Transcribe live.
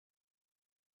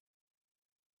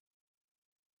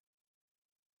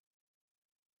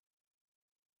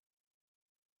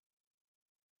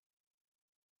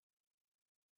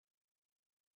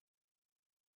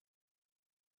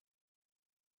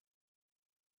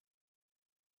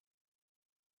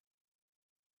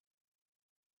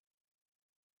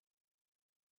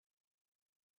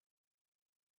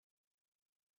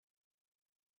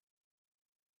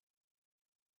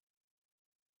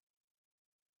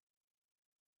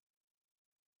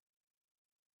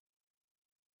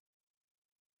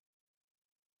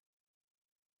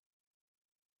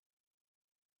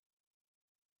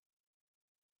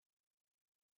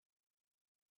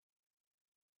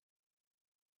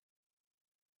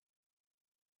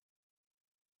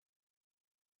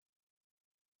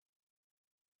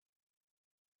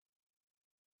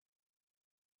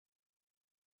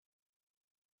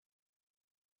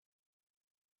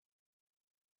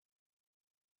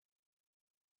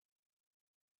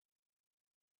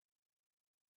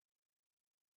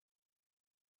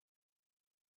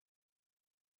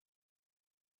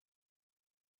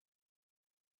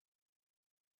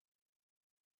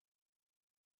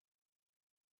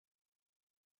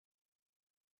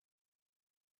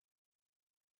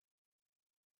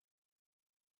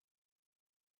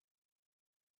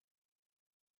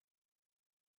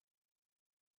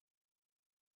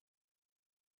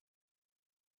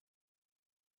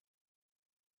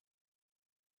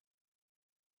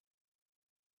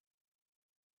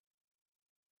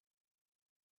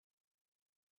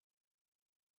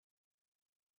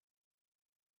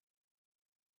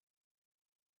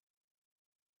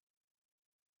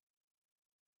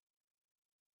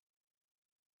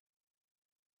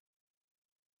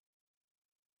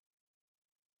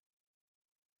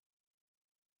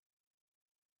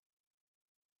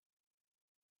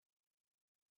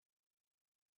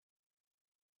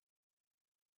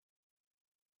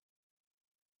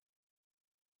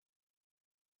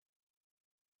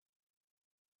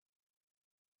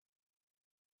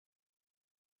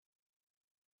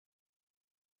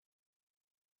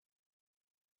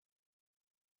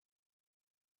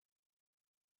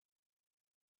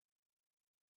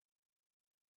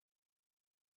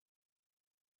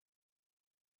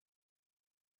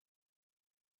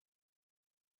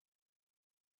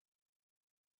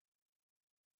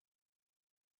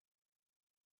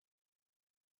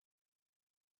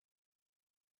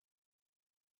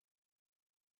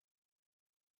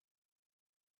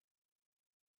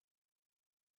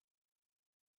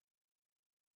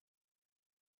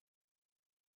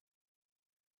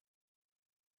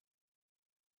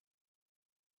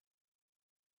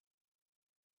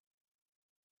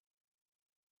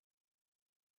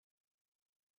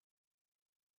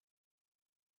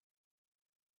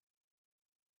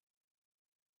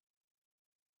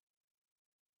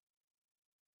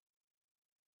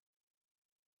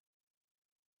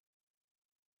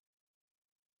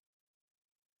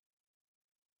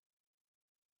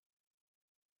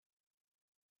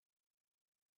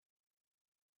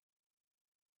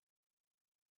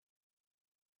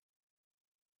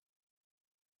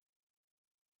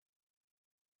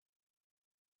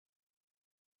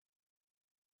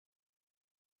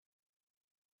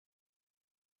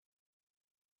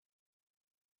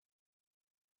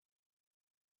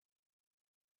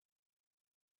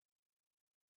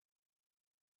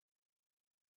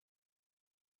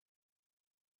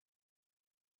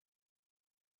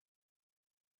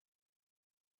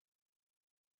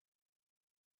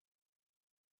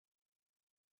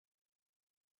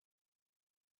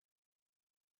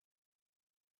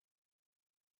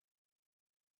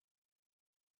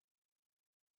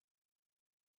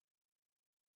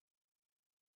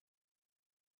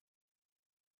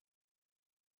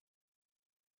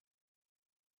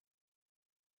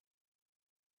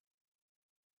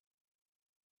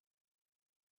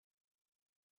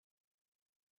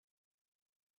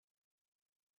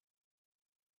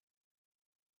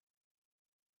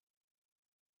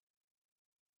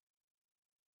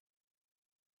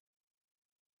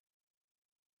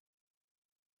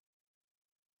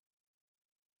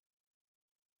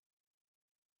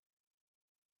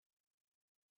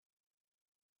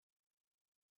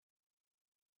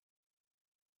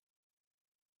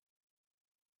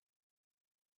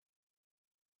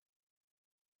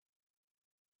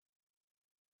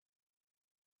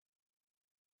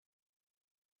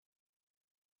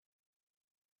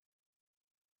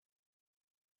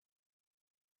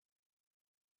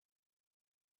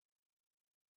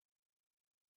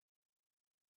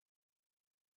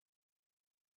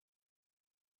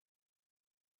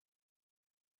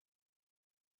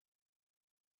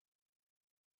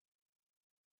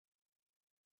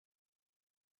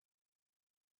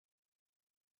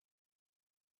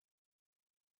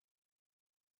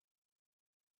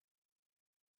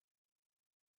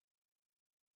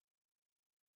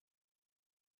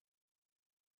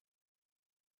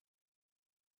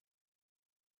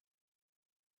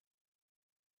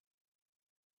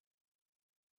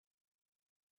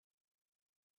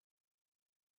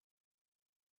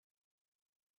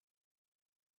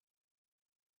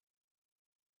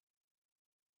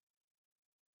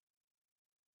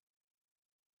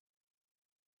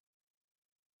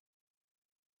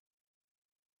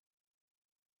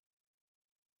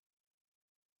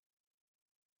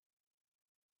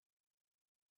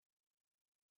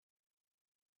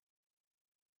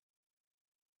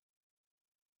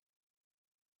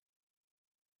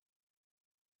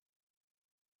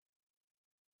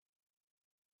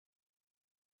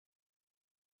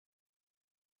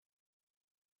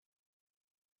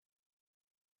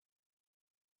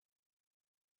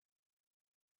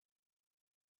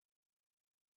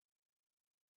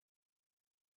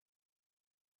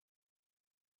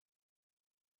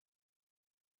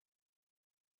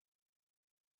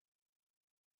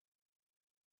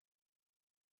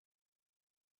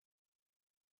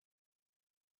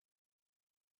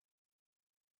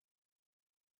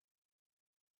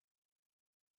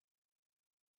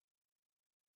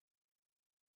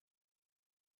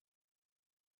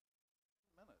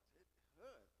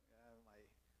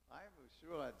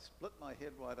sure I'd split my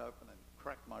head wide open and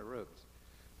crack my ribs.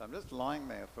 So I'm just lying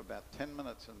there for about 10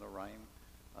 minutes in the rain.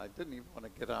 I didn't even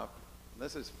want to get up.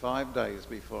 This is 5 days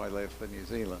before I left for New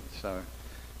Zealand. So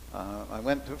I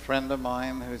went to a friend of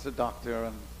mine who's a doctor,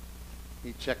 and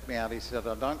he checked me out. He said,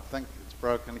 I don't think it's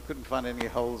broken. He couldn't find any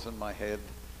holes in my head,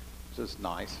 which is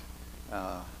nice.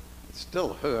 It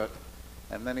still hurt.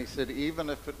 And then he said, even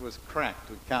if it was cracked,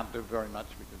 we can't do very much.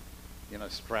 We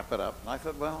could, strap it up. And I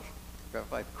thought, well,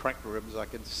 if I have cracked ribs, I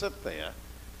can sit there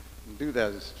and do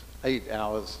those 8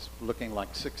 hours looking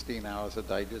like 16 hours a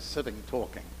day, just sitting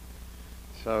talking.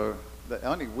 So the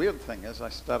only weird thing is I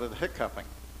started hiccuping.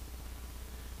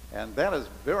 And that is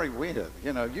very weird.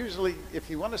 Usually if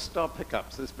you want to stop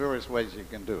hiccups, there's various ways you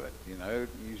can do it.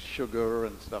 Use sugar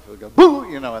and stuff. It'll go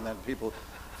boo, and then people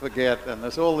forget. And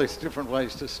there's all these different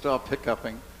ways to stop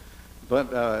hiccuping.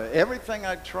 But everything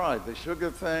I tried, the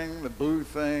sugar thing, the boo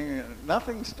thing,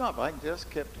 nothing stopped. I just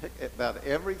kept about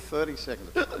every 30 seconds,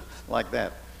 like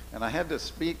that. And I had to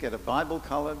speak at a Bible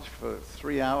college for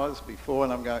 3 hours before,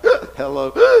 and I'm going,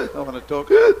 hello, I want to talk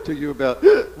to you about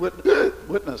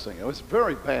witnessing. It was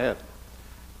very bad.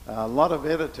 A lot of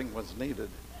editing was needed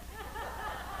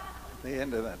at the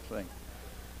end of that thing.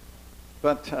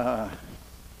 But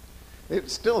it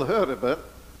still hurt a bit,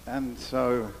 and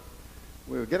so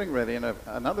we were getting ready, and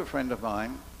another friend of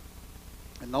mine,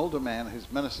 an older man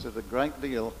who's ministered a great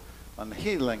deal on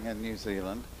healing in New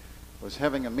Zealand, was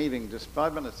having a meeting just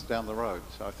 5 minutes down the road.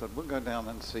 So I thought, we'll go down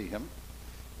and see him.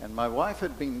 And my wife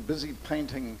had been busy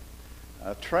painting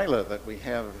a trailer that we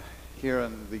have here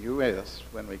in the US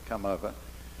when we come over.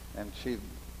 And she'd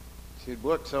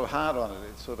worked so hard on it,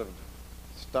 it sort of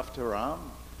stuffed her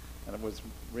arm, and it was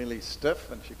really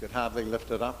stiff, and she could hardly lift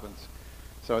it up. And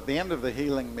so at the end of the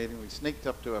healing meeting, we sneaked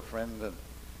up to a friend and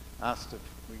asked if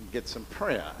we could get some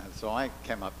prayer. And so I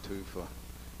came up too for,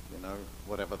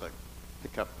 whatever the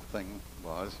hiccup thing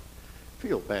was.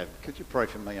 Feel bad. Could you pray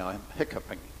for me? I'm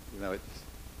hiccuping. It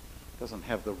doesn't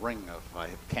have the ring of I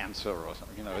have cancer or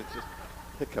something. It's just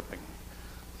hiccuping.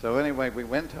 So anyway, we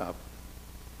went up,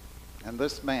 and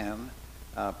this man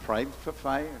prayed for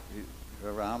Faye.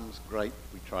 Her arm was great.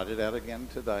 We tried it out again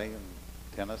today in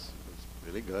tennis. It was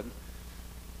really good.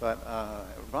 But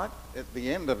right at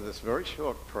the end of this very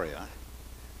short prayer,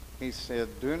 he said,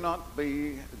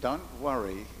 don't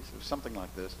worry. He said something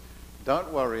like this.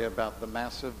 Don't worry about the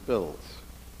massive bills.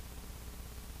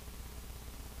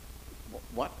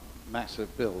 What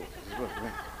massive bills?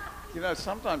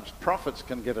 Sometimes prophets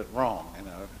can get it wrong,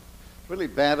 It's really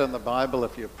bad in the Bible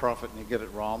if you're a prophet and you get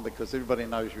it wrong, because everybody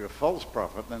knows you're a false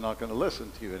prophet and they're not going to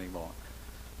listen to you anymore.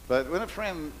 But when a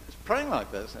friend is praying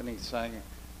like this and he's saying,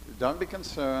 don't be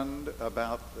concerned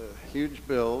about the huge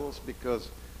bills, because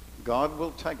God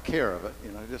will take care of it,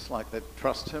 just like that.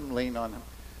 Trust him, lean on him.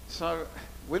 So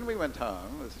when we went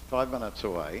home, it was 5 minutes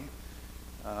away,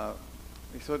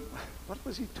 we thought, what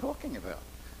was he talking about?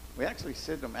 We actually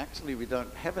said to him, we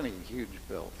don't have any huge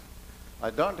bills. I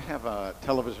don't have a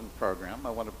television program.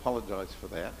 I want to apologize for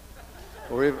that.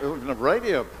 Or even a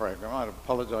radio program. I'd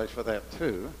apologize for that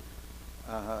too.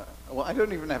 I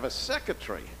don't even have a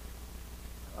secretary.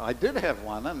 I did have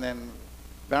one, and then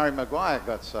Barry Maguire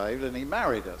got saved, and he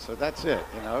married her. So that's it,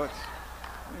 I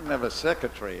didn't have a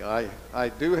secretary. I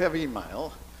do have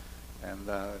email, and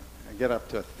I get up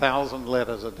to 1,000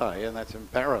 letters a day, and that's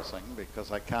embarrassing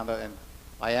because I can't. And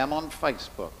I am on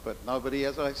Facebook, but nobody,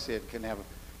 as I said, can have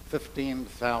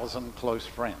 15,000 close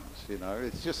friends.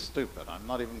 It's just stupid. I'm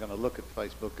not even going to look at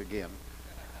Facebook again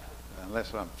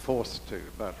unless I'm forced to.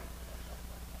 But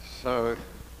so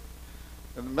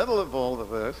in the middle of all of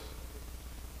this,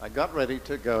 I got ready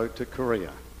to go to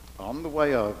Korea. On the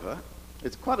way over,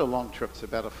 it's quite a long trip. It's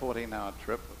about a 14-hour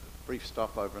trip, a brief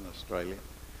stopover in Australia.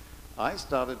 I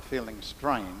started feeling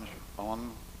strange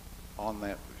on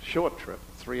that short trip,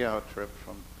 3-hour trip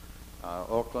from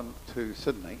Auckland to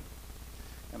Sydney.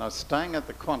 And I was staying at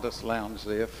the Qantas Lounge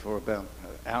there for about an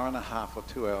hour and a half or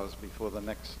 2 hours before the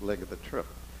next leg of the trip.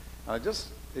 And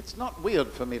it's not weird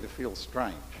for me to feel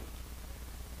strange.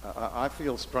 I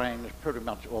feel strange pretty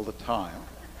much all the time.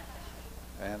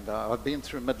 And I've been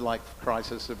through midlife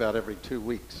crisis about every 2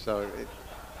 weeks, so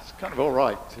it's kind of all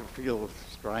right to feel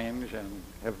strange and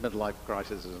have midlife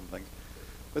crises and things.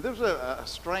 But there was a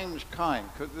strange kind,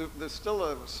 because there's still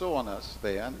a soreness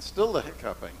there and still the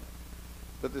hiccuping.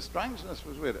 But the strangeness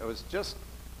was weird. It was just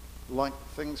like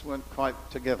things weren't quite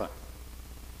together.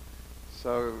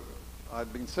 So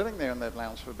I'd been sitting there in that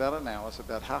lounge for about an hour, so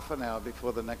about half an hour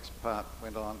before the next part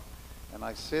went on. And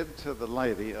I said to the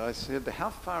lady,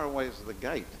 how far away is the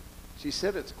gate? She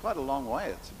said, it's quite a long way.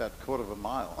 It's about a quarter of a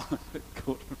mile.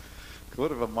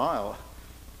 quarter of a mile.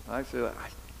 I said,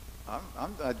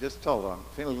 I just told her I'm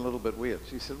feeling a little bit weird.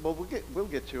 She said, well, we'll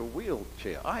get you a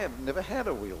wheelchair. I have never had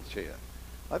a wheelchair.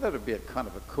 I thought it'd be a kind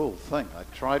of a cool thing. I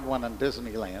tried one in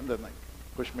Disneyland, and they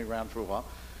pushed me around for a while.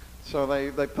 So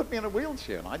they put me in a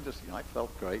wheelchair, and I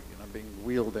felt great, being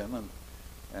wheeled in,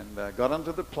 and got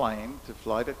onto the plane to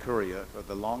fly to Korea for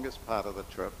the longest part of the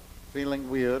trip, feeling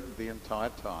weird the entire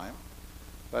time.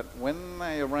 But when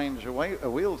they arrange a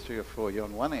wheelchair for you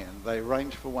on one end, they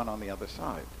arrange for one on the other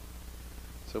side.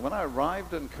 So when I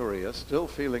arrived in Korea, still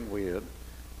feeling weird,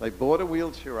 they brought a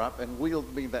wheelchair up and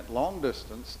wheeled me that long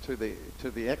distance to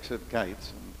the exit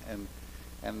gates,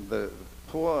 and the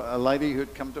poor lady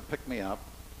who'd come to pick me up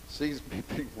sees me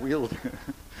being wheeled.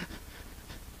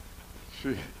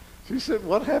 She said,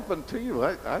 "What happened to you?"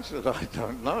 I said, "I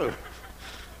don't know."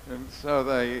 And so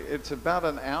it's about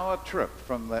an hour trip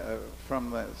from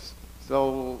the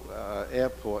Seoul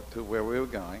airport to where we were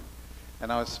going.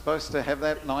 And I was supposed to have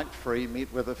that night free,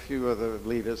 meet with a few of the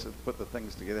leaders and put the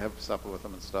things together, have supper with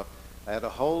them and stuff. I had a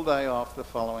whole day off the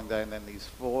following day, and then these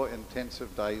 4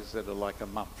 intensive days that are like a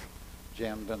month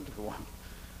jammed into one.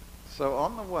 So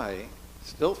on the way,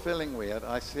 still feeling weird,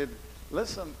 I said,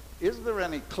 "Listen, is there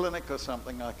any clinic or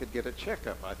something I could get a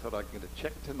checkup?" I thought I'd get a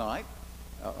check tonight.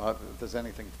 If there's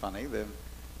anything funny, then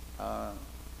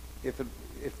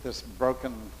if this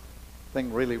broken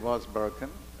thing really was broken,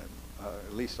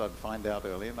 at least I'd find out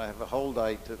early, and I have a whole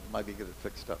day to maybe get it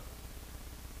fixed up.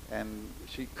 And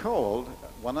she called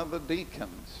one of the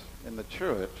deacons in the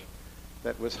church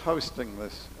that was hosting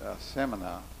this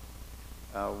seminar,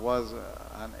 was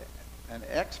an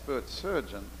expert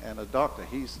surgeon and a doctor.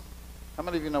 How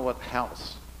many of you know what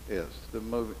House is? The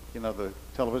movie, the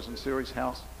television series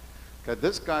House? Okay,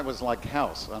 this guy was like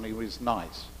House, only he was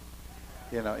nice.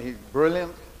 He's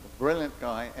brilliant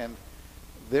guy. And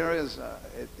there is,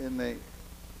 in the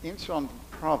Incheon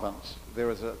province,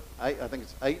 there is I think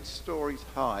it's 8 stories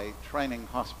high training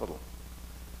hospital.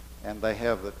 And they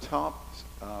have the top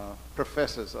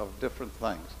professors of different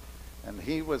things. And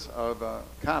he was over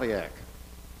cardiac.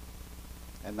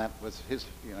 And that was his,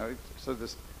 so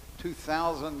there's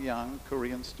 2,000 young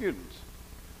Korean students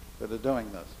that are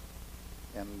doing this.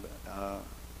 And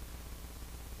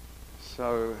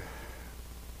so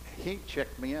he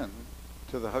checked me in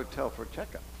to the hotel for a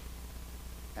checkup.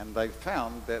 And they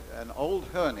found that an old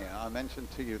hernia, I mentioned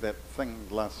to you that thing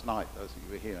last night, those of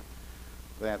you were here,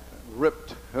 that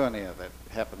ripped hernia that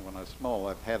happened when I was small.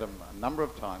 I've had them a number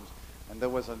of times. And there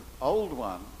was an old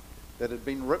one that had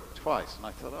been ripped twice. And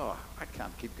I thought, I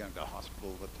can't keep going to hospital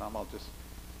all the time. I'll just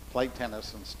play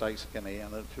tennis and stay skinny,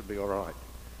 and it should be all right.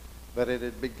 But it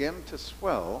had begun to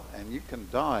swell, and you can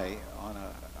die on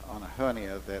a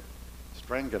hernia that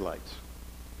strangulates.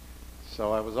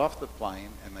 So I was off the plane,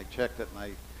 and they checked it,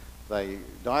 and they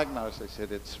diagnosed. They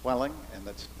said it's swelling, and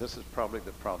this is probably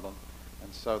the problem.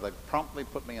 And so they promptly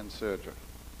put me in surgery.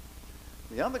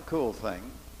 The other cool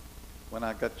thing, when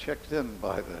I got checked in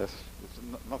by this,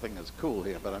 nothing is cool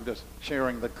here, but I'm just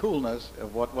sharing the coolness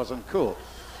of what wasn't cool.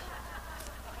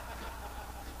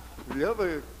 The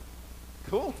other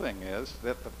cool thing is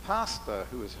that the pastor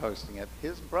who was hosting it,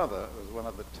 his brother was one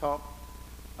of the top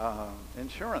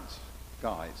insurance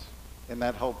guys in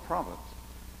that whole province.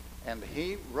 And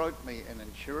he wrote me an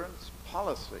insurance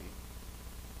policy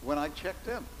when I checked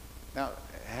in. Now,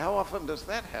 how often does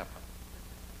that happen?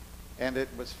 And it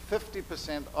was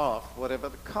 50% off whatever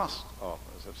the cost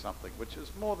offers of something, which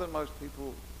is more than most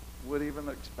people would even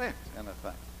expect in a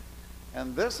thing.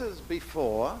 And this is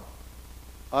before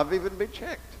I've even been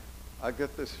checked. I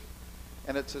get this,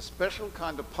 and it's a special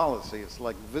kind of policy. It's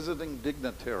like visiting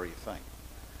dignitary thing.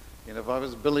 If I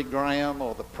was Billy Graham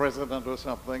or the president or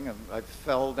something, and I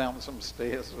fell down some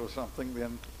stairs or something,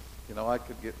 then, I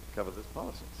could cover this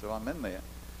policy. So I'm in there.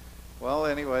 Well,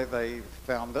 anyway, they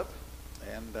found it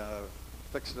and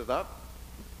fixed it up,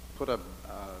 put a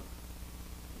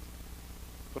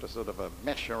sort of a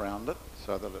mesh around it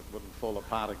so that it wouldn't fall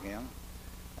apart again.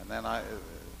 And then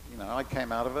I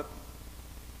came out of it.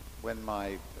 When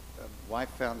my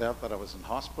wife found out that I was in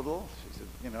hospital, she said,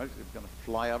 she's going to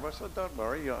fly over. I said, "Don't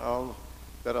worry, I'll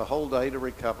got a whole day to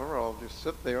recover. I'll just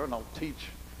sit there and I'll teach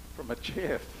from a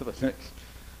chair for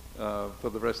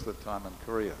the rest of the time in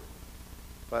Korea."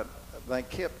 But they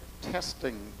kept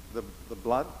testing the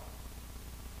blood,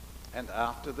 and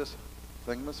after this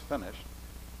thing was finished,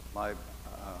 my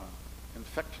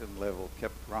infection level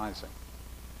kept rising.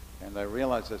 And I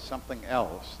realized there's something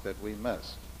else that we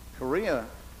missed. Korea,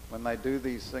 when they do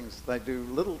these things, they do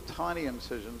little tiny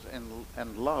incisions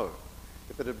and low.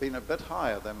 If it had been a bit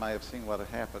higher, they may have seen what had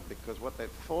happened, because what that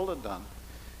fall had done,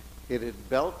 it had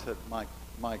belted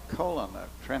my colon, a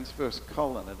transverse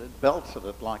colon. It had belted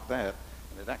it like that,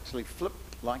 and it actually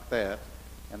flipped like that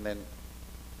and then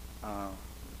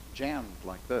jammed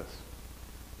like this.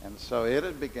 And so it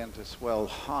had begun to swell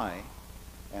high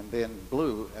and then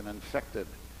blue and infected.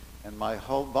 And my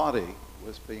whole body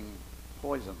was being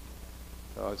poisoned.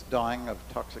 So I was dying of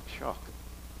toxic shock.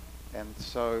 And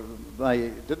so they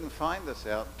didn't find this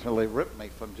out until they ripped me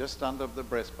from just under the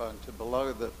breastbone to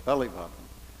below the belly button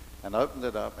and opened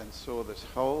it up and saw this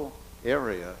whole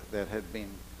area that had been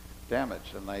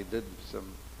damaged. And they did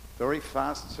some very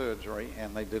fast surgery,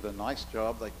 and they did a nice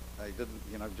job. They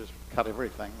didn't, just cut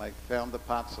everything. They found the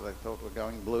parts that they thought were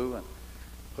going blue and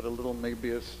put a little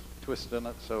Möbius twist in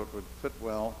it so it would fit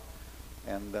well.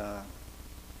 And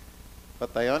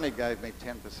but they only gave me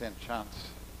 10% chance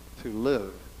to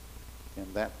live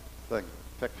in that thing.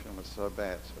 The infection was so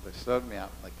bad. So they sewed me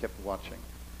up and they kept watching,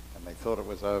 and they thought it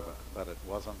was over, but it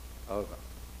wasn't over.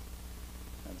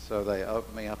 And so they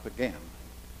opened me up again,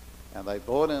 and they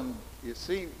brought in, you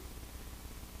see,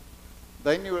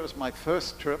 they knew it was my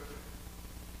first trip,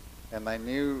 and they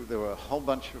knew there were a whole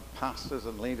bunch of pastors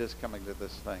and leaders coming to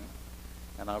this thing,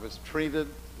 and I was treated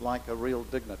like a real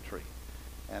dignitary.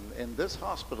 And in this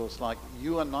hospital, it's like,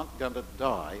 you are not going to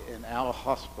die in our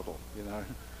hospital,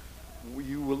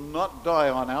 You will not die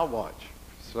on our watch.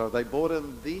 So they brought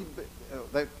in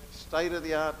the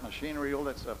state-of-the-art machinery, all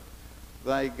that stuff.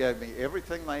 They gave me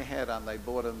everything they had, and they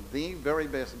brought in the very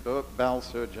best bowel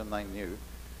surgeon they knew.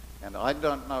 And I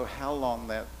don't know how long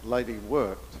that lady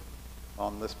worked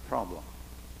on this problem.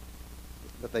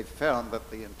 But they found that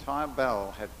the entire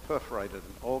bowel had perforated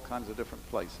in all kinds of different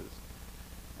places.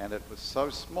 And it was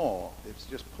so small, it's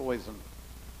just poison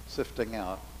sifting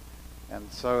out.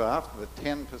 And so after the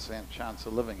 10% chance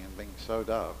of living and being sewed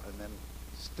up, and then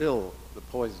still the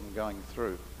poison going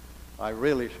through, I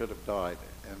really should have died.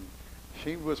 And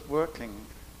she was working,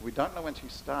 we don't know when she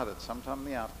started, sometime in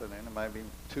the afternoon, or maybe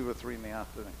 2 or 3 in the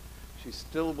afternoon. She's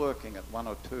still working at 1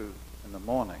 or 2 in the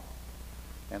morning.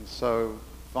 And so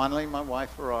finally my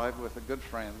wife arrived with a good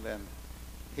friend, and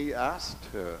he asked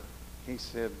her, he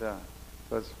said,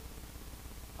 because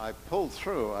I pulled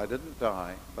through, I didn't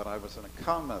die, but I was in a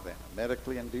coma then, a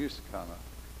medically induced coma,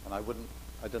 and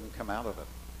I didn't come out of it.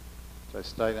 So I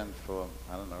stayed in for,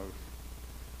 I don't know,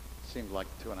 seemed like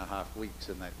 2.5 weeks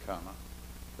in that coma.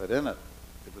 But in it,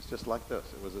 it was just like this.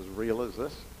 It was as real as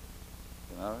this.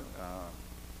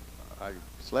 I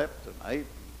slept and ate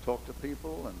and talked to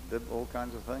people and did all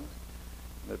kinds of things.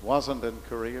 And it wasn't in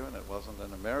Korea, and it wasn't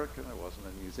in America, and it wasn't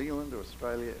in New Zealand or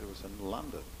Australia. It was in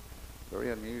London.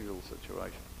 Very unusual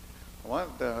situation. I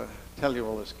won't tell you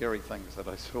all the scary things that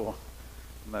I saw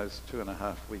in those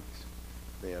 2.5 weeks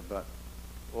there, but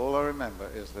all I remember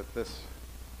is that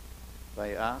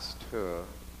they asked her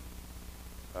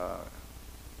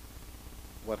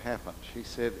what happened. She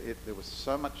said there was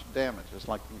so much damage. It's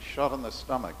like being shot in the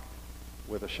stomach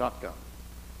with a shotgun.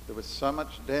 There was so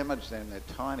much damage there, and they're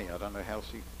tiny. I don't know how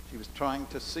she was trying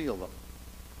to seal them.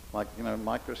 Like,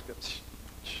 microscopes,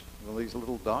 all these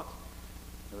little dots.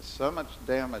 There was so much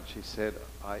damage, she said,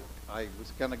 I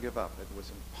was going to give up. It was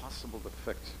impossible to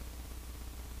fix.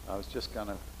 I was just going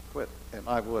to quit, and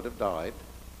I would have died.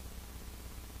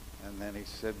 And then he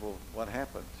said, well, what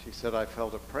happened? She said, I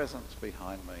felt a presence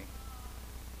behind me,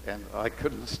 and I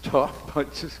couldn't stop. I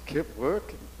just kept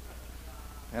working,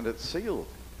 and it sealed.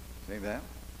 See that?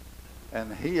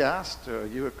 And he asked her, are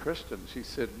you a Christian? She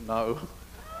said, no,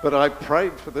 but I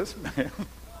prayed for this man.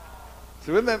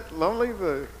 So isn't that lovely,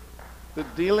 the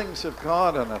dealings of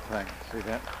God in a thing? See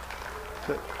that?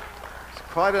 So it's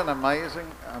quite an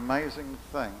amazing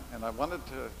thing. And I wanted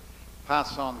to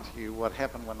pass on to you what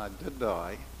happened when I did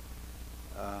die.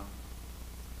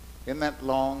 In that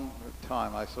long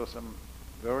time, I saw some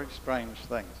very strange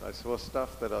things. I saw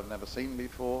stuff that I've never seen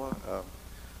before.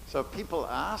 So people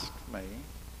asked me,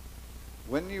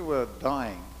 when you were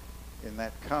dying in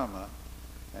that coma,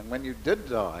 and when you did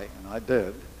die, and I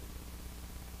did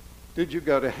you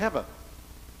go to heaven?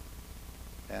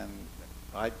 And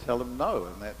I'd tell them no,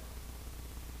 and that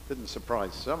didn't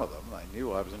surprise some of them. They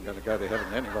knew I wasn't going to go to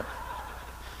heaven anyway.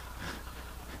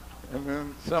 And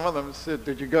then some of them said,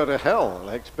 did you go to hell?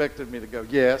 They expected me to go,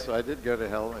 yes, I did go to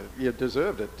hell. You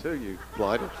deserved it too, you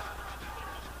blighted.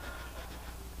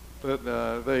 But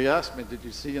they asked me, did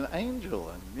you see an angel?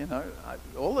 And,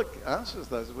 all the answers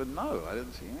to those were no, I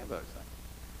didn't see any of those things.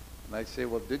 And they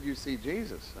said, well, did you see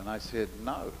Jesus? And I said,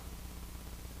 no.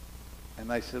 And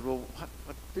they said, well,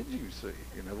 what did you see?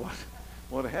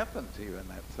 What happened to you in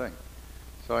that thing?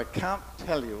 So I can't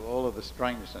tell you all of the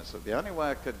strangeness. The only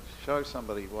way I could show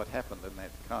somebody what happened in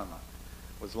that coma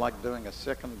was like doing a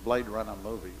second Blade Runner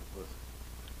movie with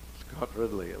Scott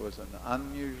Ridley. It was an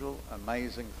unusual,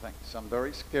 amazing thing. Some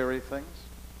very scary things,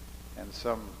 and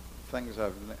some things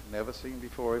I've never seen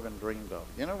before, even dreamed of.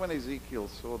 You know when Ezekiel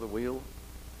saw the wheel,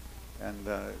 and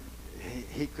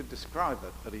he could describe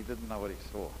it, but he didn't know what he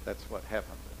saw. That's what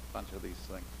happened, a bunch of these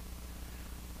things.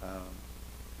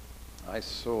 I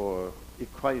saw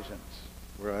equations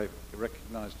where I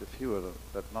recognized a few of them,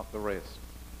 but not the rest.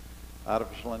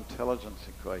 Artificial intelligence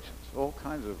equations, all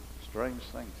kinds of strange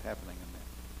things happening in there.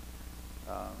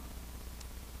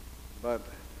 But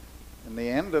in the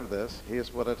end of this,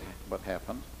 here's what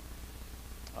happened.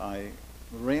 I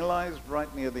realized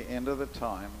right near the end of the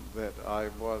time that I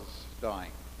was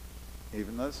dying.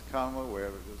 Even though it's coma where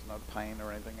there's no pain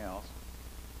or anything else,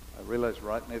 I realized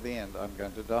right near the end I'm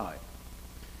going to die.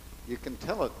 You can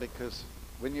tell it because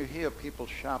when you hear people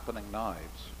sharpening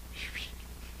knives,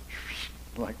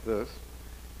 like this,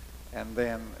 and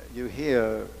then you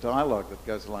hear dialogue that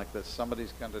goes like this,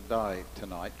 somebody's going to die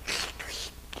tonight,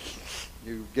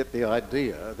 you get the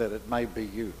idea that it may be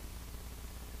you.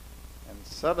 And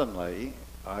suddenly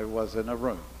I was in a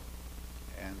room,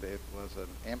 and it was an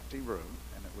empty room,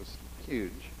 and it was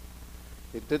huge.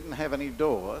 It didn't have any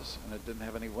doors, and it didn't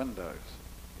have any windows.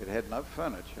 It had no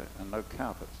furniture and no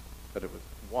carpets, but it was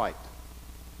white,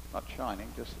 not shining,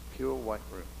 just a pure white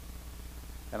room.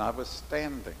 And I was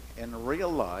standing. In real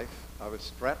life, I was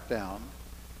strapped down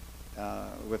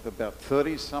with about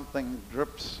 30-something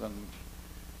drips, and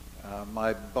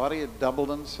my body had doubled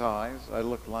in size. I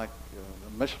looked like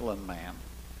a Michelin man.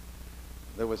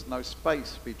 There was no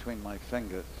space between my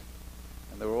fingers,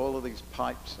 and there were all of these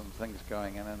pipes and things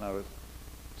going in, and I was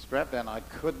strapped down. I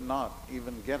could not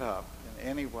even get up in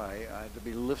any way. I had to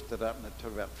be lifted up, and it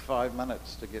took about 5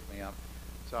 minutes to get me up.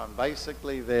 So I'm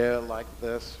basically there like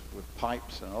this with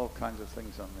pipes and all kinds of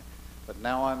things on me. But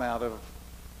now I'm out of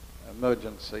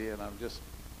emergency, and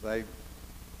they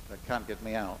can't get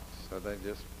me out. So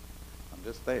I'm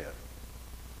just there.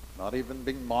 Not even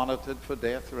being monitored for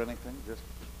death or anything, just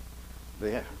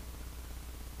there.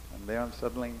 And there I'm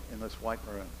suddenly in this white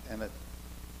room.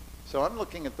 So I'm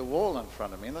looking at the wall in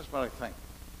front of me, and that's what I think.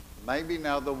 Maybe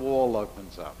now the wall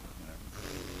opens up.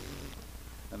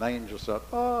 And the angels start,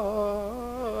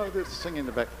 oh, they're singing in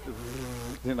the back,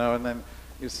 and then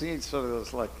you see sort of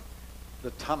this, like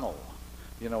the tunnel,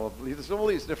 there's all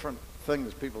these different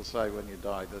things people say when you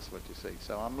die, this is what you see.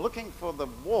 So I'm looking for the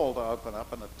wall to open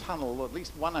up and a tunnel, at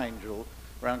least one angel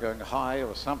around going high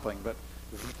or something, but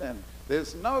then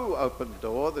there's no open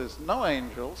door, there's no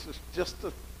angels, it's just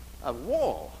a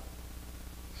wall.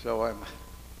 So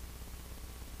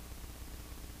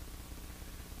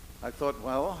I thought,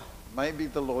 well, maybe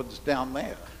the Lord's down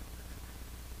there.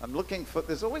 I'm looking for,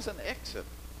 there's always an exit.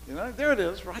 There it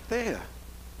is, right there.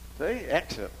 See,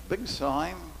 exit, big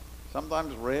sign,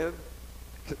 sometimes red.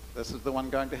 This is the one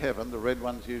going to heaven. The red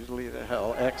one's usually to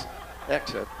hell,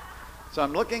 exit. So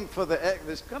I'm looking for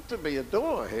there's got to be a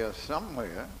door here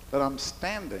somewhere, but I'm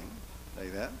standing, see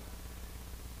that?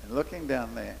 And looking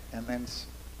down there, and then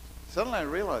suddenly I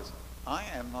realize I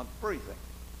am not breathing.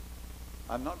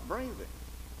 I'm not breathing.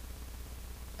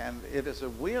 And it is a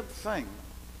weird thing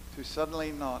to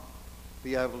suddenly not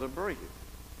be able to breathe.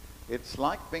 It's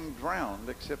like being drowned,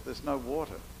 except there's no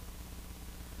water.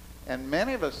 And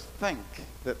many of us think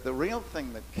that the real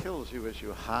thing that kills you is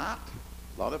your heart.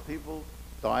 A lot of people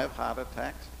die of heart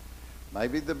attacks.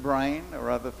 Maybe the brain or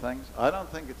other things. I don't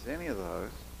think it's any of those.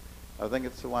 I think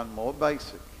it's the one more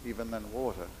basic, even than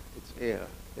water. It's air.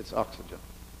 It's oxygen.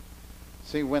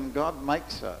 See, when God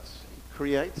makes us, He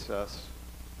creates us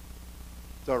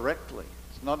directly.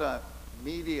 It's not a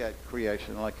mediate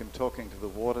creation like in talking to the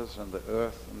waters and the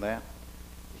earth and that.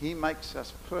 He makes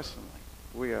us personally.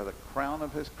 We are the crown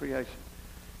of His creation.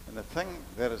 And the thing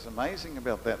that is amazing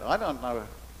about that, I don't know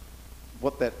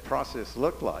what that process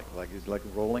looked like. Like he's like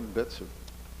rolling bits of,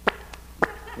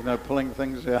 pulling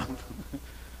things out.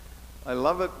 I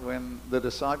love it when the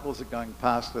disciples are going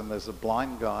past and there's a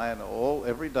blind guy, and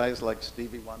every day is like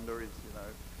Stevie Wonder. He's,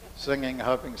 singing,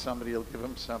 hoping somebody will give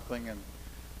him something,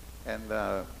 and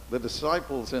the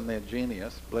disciples in their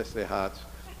genius, bless their hearts,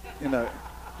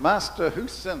 Master, who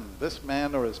sinned, this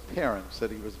man or his parents,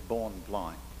 that he was born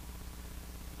blind?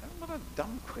 And what a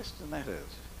dumb question that is.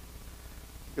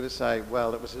 You've got to say,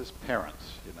 well, it was his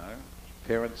parents,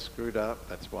 Parents screwed up,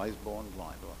 that's why he's born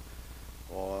blind.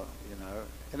 Or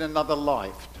in another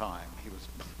lifetime, he was...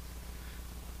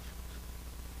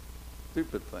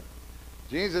 Stupid thing.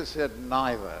 Jesus said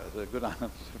neither. It's a good answer.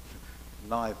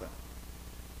 Neither.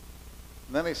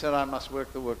 And then he said, I must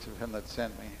work the works of him that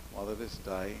sent me, while to this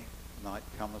day night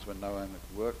comes when no one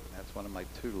would work. That's one of my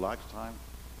 2 lifetime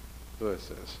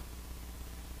verses.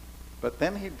 But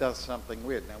then he does something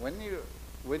weird. Now,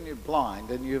 when you're blind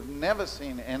and you've never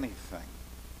seen anything,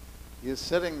 you're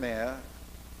sitting there.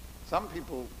 Some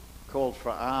people called for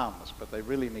arms, but they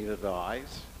really needed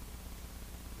eyes.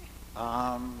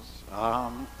 Arms.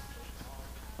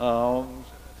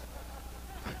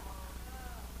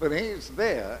 But he's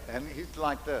there, and he's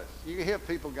like this. You hear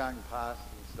people going past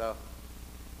and stuff.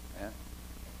 Yeah?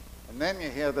 And then you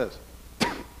hear this.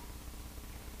 It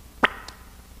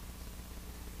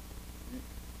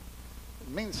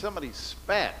means somebody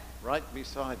spat right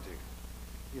beside you.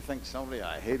 You think somebody,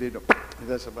 I hated him.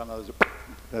 That's one of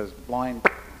those blind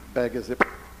beggars.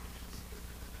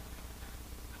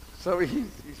 So he's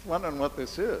wondering what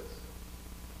this is.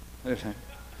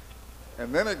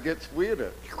 And then it gets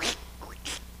weirder.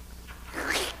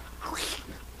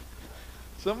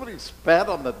 Somebody spat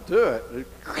on the dirt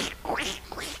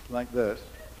like this,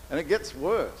 and it gets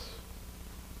worse.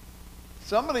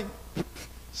 Somebody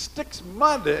sticks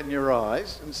mud in your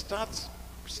eyes and starts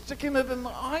sticking it in the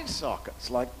eye sockets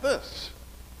like this.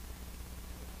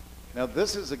 Now,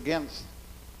 this is against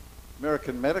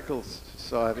American Medical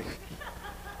Society.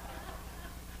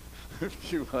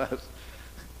 If you ask,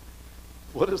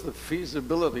 what is the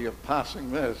feasibility of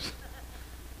passing this?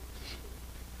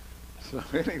 So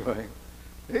anyway,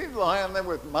 he's lying there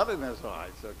with mud in his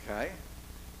eyes, okay?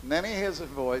 And then he hears a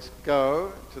voice,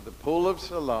 go to the pool of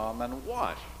Siloam and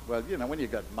wash. Well, you know, when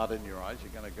you've got mud in your eyes,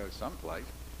 you're going to go someplace.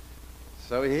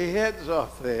 So he heads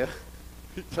off there.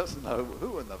 He doesn't know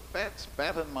who in the fat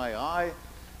spat in my eye.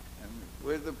 And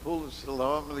where's the pool of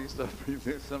Siloam? At least I breathe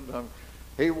there sometimes.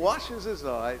 He washes his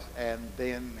eyes, and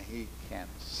then he can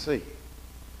see.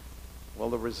 Well,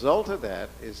 the result of that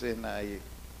is in a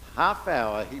half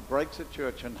hour, he breaks a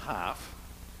church in half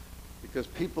because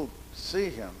people see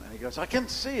him. And he goes, I can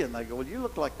see. And they go, well, you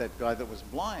look like that guy that was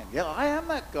blind. Yeah, I am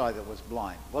that guy that was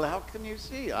blind. Well, how can you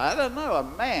see? I don't know. A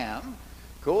man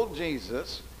called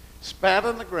Jesus spat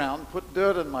on the ground, put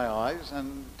dirt in my eyes,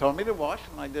 and told me to wash,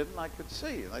 and I did, and I could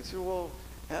see. And I said, well,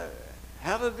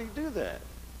 how did he do that?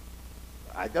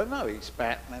 I don't know. He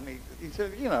spat, and he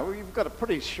said, you know, you've got a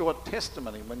pretty short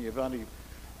testimony when you've only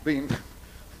been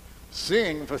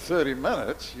seeing for 30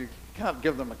 minutes. You can't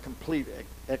give them a complete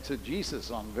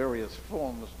exegesis on various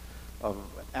forms of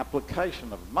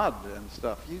application of mud and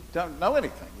stuff. You don't know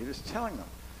anything. You're just telling them.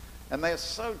 And they're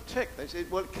so ticked. They said,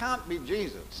 well, it can't be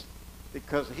Jesus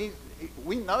because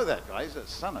we know that guy. He's a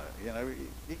sinner. You know,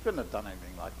 he couldn't have done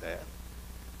anything like that.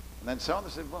 And then someone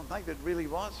said, well, maybe it really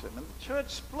was him. And the church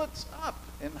splits up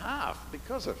in half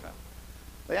because of him.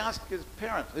 They ask his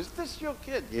parents, is this your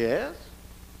kid? Yes.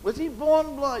 Was he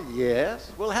born blind?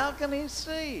 Yes. Well, how can he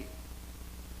see?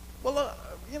 Well,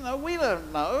 you know, we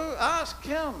don't know. Ask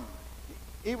him.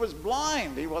 He was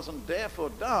blind. He wasn't deaf or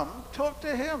dumb. Talk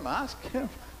to him. Ask him.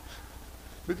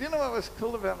 But you know what was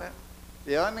cool about that?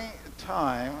 The only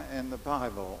time in the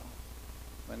Bible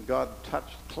when God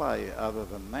touched clay other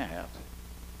than that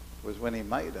was when he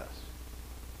made us.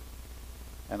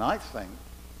 And I think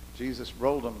Jesus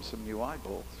rolled him some new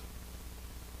eyeballs.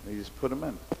 And he just put them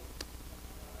in.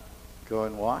 Go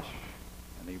and wash.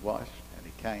 And he washed and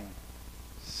he came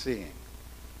seeing.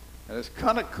 And it's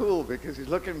kind of cool because he's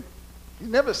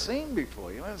never seen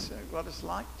before. You know what it's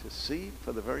like to see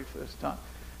for the very first time.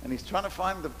 And he's trying to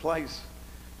find the place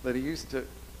that he used to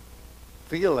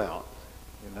feel out,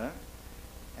 you know.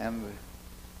 And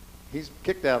he's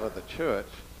kicked out of the church.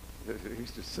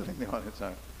 He's just sitting there on his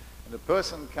own. And the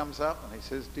person comes up and he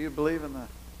says, do you believe in the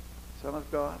Son of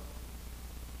God?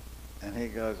 And he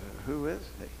goes, who is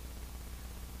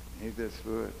he? He just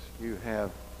words, you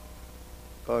have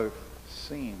both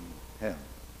seen him,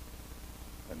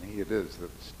 and he it is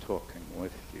that's talking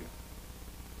with you.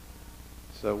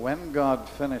 So when God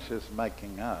finishes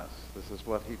making us, this is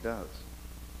what he does.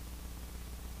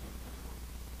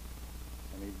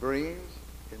 And he breathes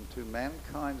into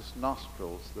mankind's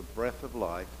nostrils the breath of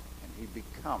life, and he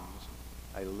becomes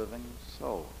a living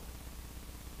soul.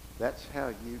 That's how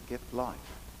you get life,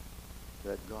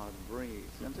 that God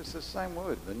breathes. And it's the same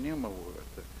word, the pneuma word,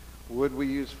 the word we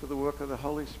use for the work of the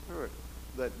Holy Spirit,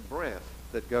 that breath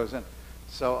that goes in.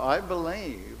 So I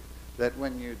believe that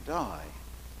when you die,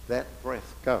 that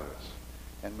breath goes.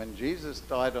 And when Jesus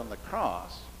died on the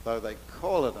cross, though they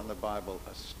call it in the Bible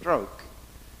a stroke,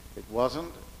 it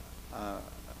wasn't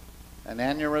an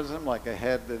aneurysm like I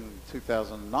had in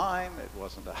 2009. It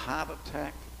wasn't a heart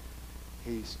attack.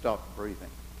 He stopped breathing.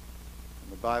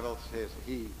 And the Bible says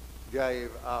he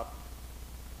gave up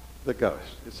the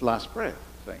ghost, its last breath.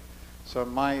 See? So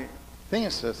my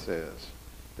thesis is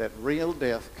that real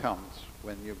death comes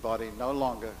when your body no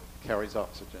longer carries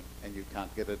oxygen and you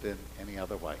can't get it in any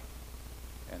other way.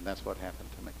 And that's what happened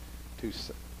to me.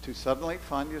 to suddenly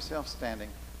find yourself standing,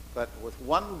 but with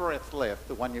one breath left,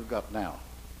 the one you've got now.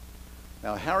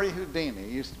 Now, Harry Houdini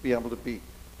used to be able to be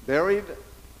buried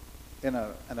in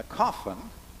a coffin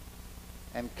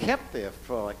and kept there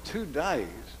for like 2 days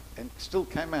and still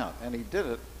came out. And he did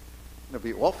it. It'd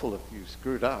be awful if you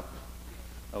screwed up.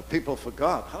 Or people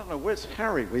forgot. I don't know, where's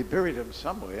Harry? We buried him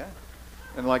somewhere.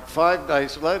 And like 5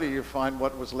 days later, you find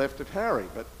what was left of Harry.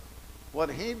 But what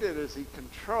he did is he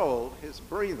controlled his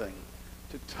breathing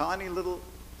to tiny little,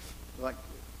 like,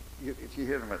 if you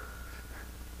hear him,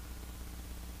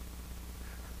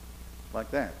 like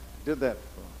that. Did that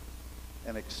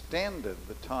and extended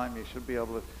the time you should be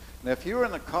able to. Now, if you're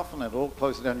in a coffin and it all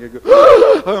closes down, you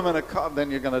go, I'm in a coffin, then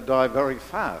you're going to die very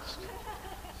fast.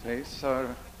 See,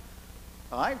 so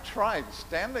I tried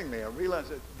standing there, realized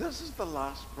that this is the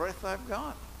last breath I've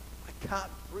got. I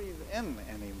can't breathe in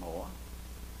anymore.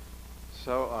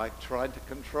 So I tried to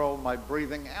control my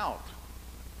breathing out.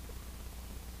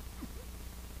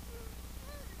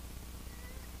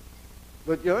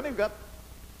 But you only got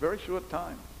very short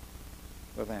time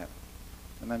for that.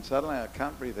 And then suddenly I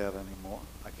can't breathe out anymore.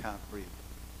 I can't breathe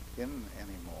in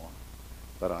anymore.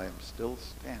 But I am still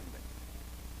standing.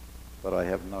 But I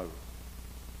have no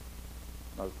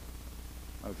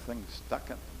thing stuck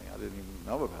into me. I didn't even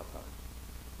know about that.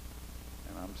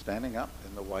 And I'm standing up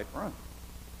in the white room.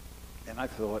 And I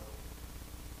thought,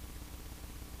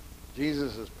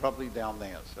 Jesus is probably down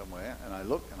there somewhere. And I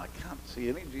look and I can't see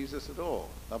any Jesus at all.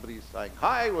 Nobody's saying,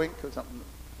 hi, Wink, or something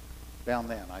down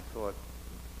there. And I thought,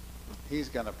 he's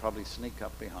going to probably sneak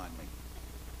up behind me.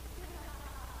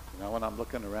 You know, when I'm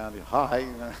looking around, hi,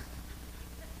 you know.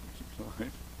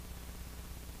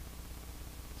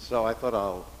 So I thought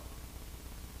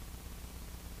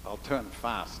I'll turn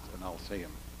fast and I'll see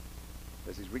him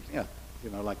as he's reaching out, you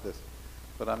know, like this.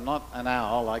 But I'm not an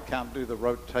owl. I can't do the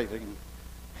rotating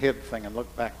head thing and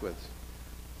look backwards.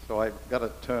 So I got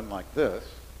to turn like this.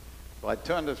 So I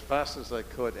turned as fast as I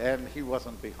could, and he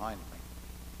wasn't behind me.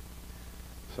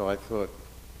 So I thought,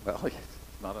 well, he's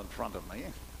not in front of me.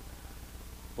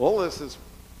 All this is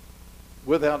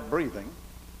without breathing,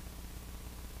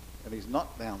 and he's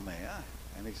not down there,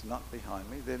 and he's not behind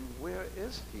me. Then where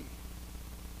is he?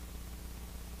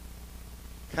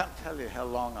 Can't tell you how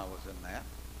long I was in that.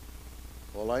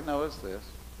 All I know is this,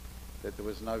 that there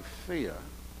was no fear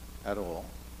at all,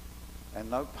 and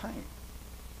no pain,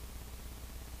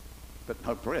 but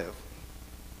no breath.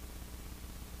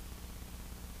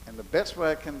 And the best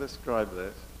way I can describe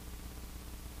this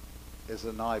is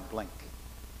an eye blink.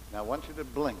 Now I want you to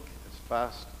blink as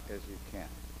fast as you can.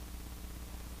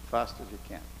 Fast as you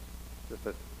can.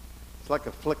 It's like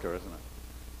a flicker, isn't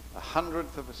it?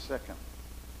 100th of a second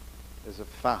is a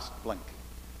fast blink.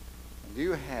 And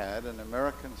you had an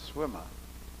American swimmer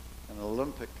in an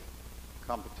Olympic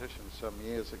competition some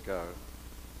years ago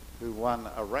who won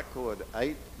a record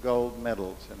 8 gold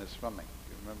medals in his swimming.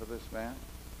 Do you remember this man?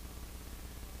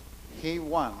 He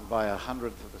won by 100th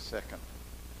of a second.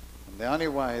 And the only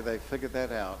way they figured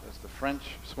that out is the French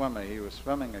swimmer he was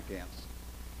swimming against.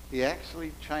 He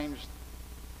actually changed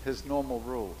his normal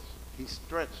rules. He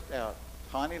stretched out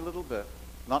a tiny little bit,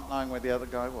 not knowing where the other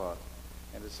guy was,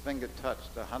 and his finger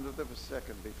touched 100th of a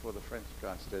second before the French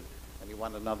guys did, and he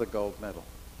won another gold medal.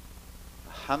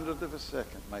 100th of a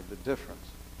second made the difference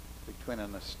between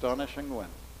an astonishing win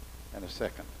and a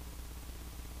second.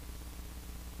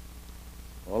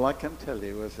 All I can tell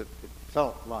you is that it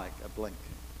felt like a blink,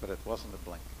 but it wasn't a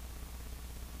blink.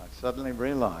 I suddenly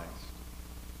realized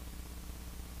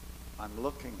I'm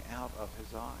looking out of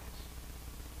his eyes,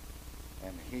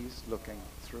 and he's looking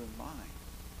through mine.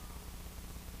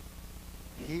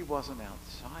 He wasn't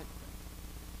outside me.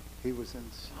 He was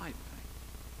inside me.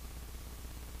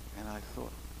 And I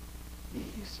thought,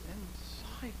 he's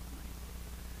inside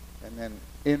me. And then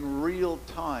in real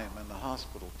time in the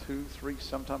hospital, 2, 3,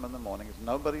 sometime in the morning, there's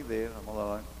nobody there, I'm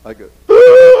alone, I go,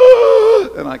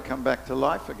 and I come back to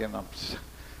life again.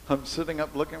 I'm sitting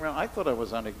up looking around. I thought I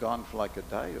was only gone for like a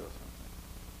day or something.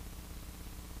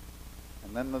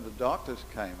 And then the doctors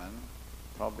came in,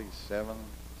 probably 7,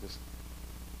 just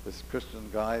this Christian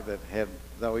guy that had,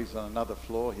 though he's on another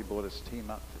floor, he brought his team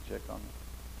up to check on me.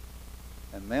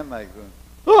 And then they go,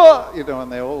 oh, you know,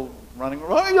 and they're all running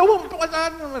around,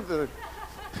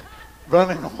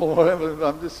 running all over.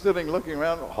 I'm just sitting looking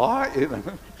around, hi, you know.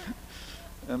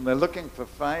 And they're looking for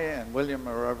Faye and William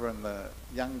are over in the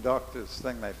young doctors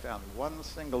thing. They found one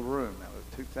single room out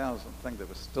of 2,000 thing that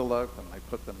was still open. They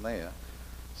put them there.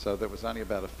 So there was only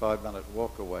about a 5-minute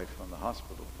walk away from the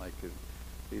hospital. They could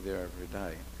be there every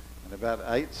day. And about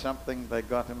 8 something, they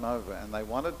got him over. And they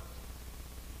wanted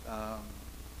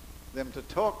them to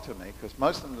talk to me, because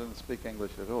most of them didn't speak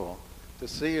English at all, to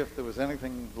see if there was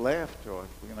anything left or,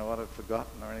 what I'd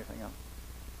forgotten or anything else.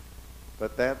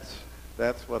 But that's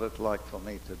what it's like for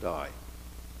me to die.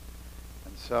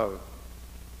 And so,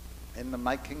 in the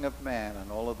making of man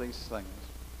and all of these things,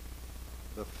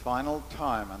 the final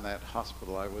time in that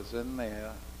hospital, I was in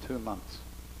there 2 months,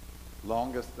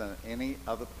 longest than any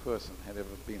other person had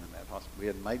ever been in that hospital. We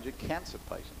had major cancer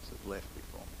patients that left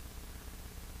before me.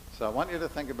 So I want you to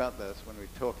think about this when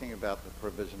we're talking about the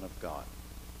provision of God.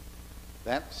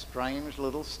 That strange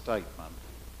little statement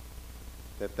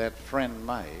that friend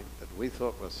made that we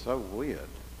thought was so weird.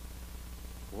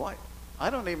 Why? I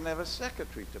don't even have a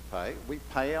secretary to pay. We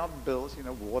pay our bills,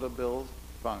 water bills,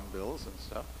 phone bills and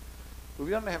stuff. But we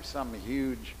don't have some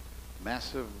huge,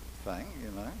 massive thing,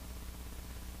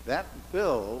 That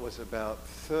bill was about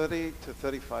 $30,000 to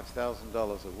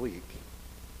 $35,000 a week,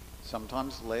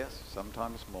 sometimes less,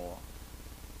 sometimes more.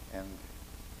 And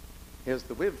here's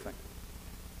the weird thing.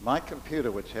 My computer,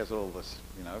 which has all this,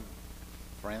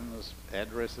 friends,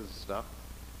 addresses, stuff,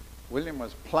 William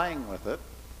was playing with it,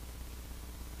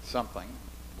 something,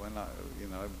 when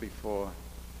before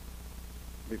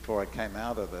I came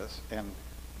out of this, and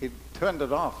he turned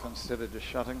it off instead of just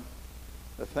shutting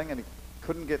the thing, and he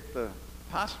couldn't get the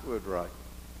password right.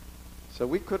 So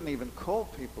we couldn't even call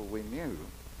people we knew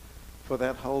for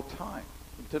that whole time.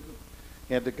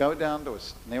 He had to go down to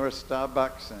nearest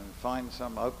Starbucks and find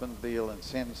some open deal and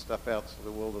send stuff out to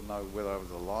the world to know whether I was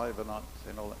alive or not,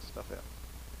 send all that stuff out.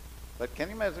 But can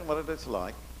you imagine what it is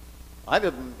like? I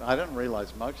didn't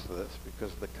realize most of this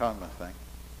because of the coma thing.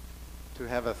 To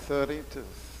have a $30,000 to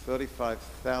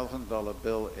 $35,000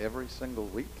 bill every single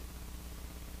week.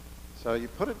 So you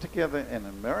put it together in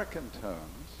American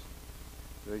terms,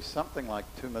 there's something like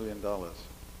 $2 million a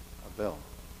bill.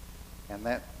 And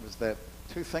that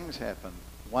two things happened.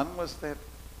 One was that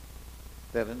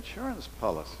insurance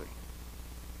policy,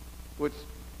 which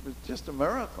was just a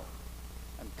miracle,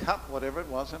 and cut whatever it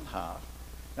was in half.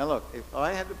 Now look, if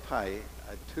I had to pay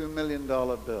a $2 million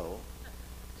bill,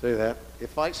 see that,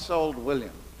 if I sold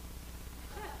William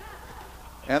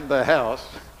and the house,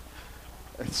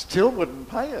 it still wouldn't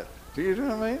pay it. Do you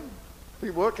know what I mean?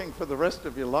 Be working for the rest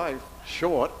of your life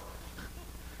short,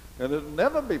 and it'd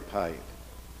never be paid.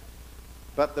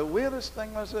 But the weirdest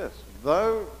thing was this.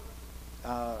 Though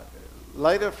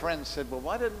later friends said, well,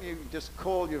 why didn't you just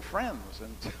call your friends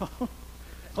and tell them?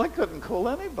 I couldn't call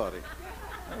anybody.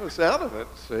 I was out of it,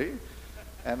 see?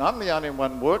 And I'm the only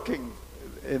one working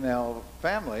in our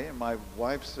family. And my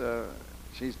wife's,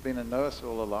 she's been a nurse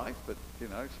all her life, but,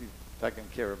 she's taken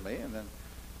care of me. And then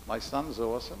my son's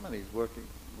awesome, and he's worked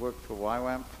for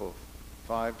YWAM for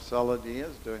 5 solid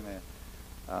years doing their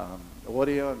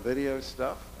audio and video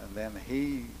stuff, and then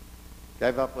he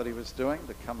gave up what he was doing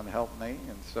to come and help me,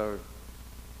 and so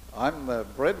I'm the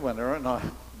breadwinner and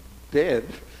I'm dead.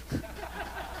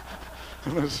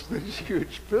 And there's these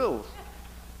huge bills.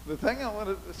 The thing I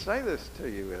wanted to say this to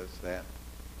you is that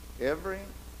every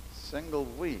single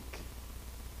week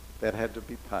that had to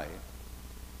be paid,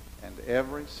 and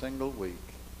every single week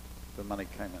the money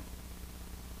came in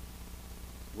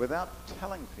without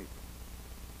telling people.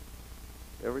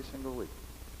 Every single week.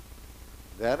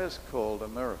 That is called a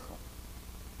miracle.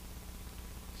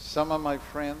 Some of my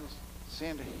friends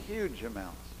sent huge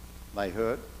amounts. They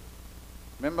heard.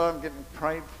 Remember, I'm getting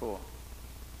prayed for.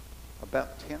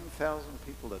 About 10,000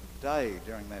 people a day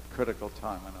during that critical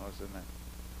time when I was in that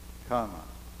coma.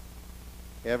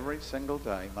 Every single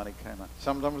day, money came in.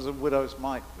 Sometimes a widow's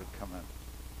mite would come in.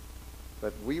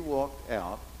 But we walked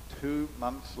out 2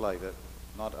 months later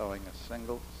not owing a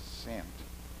single cent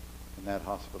in that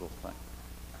hospital thing.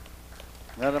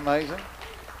 Isn't that amazing?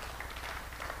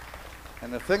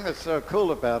 And the thing that's so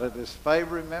cool about it is faith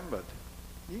remembered.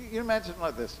 You imagine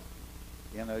like this,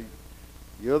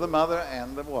 you're the mother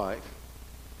and the wife,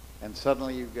 and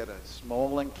suddenly you get a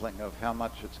small inkling of how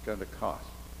much it's going to cost.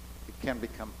 It can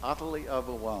become utterly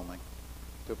overwhelming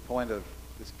to a point of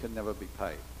this can never be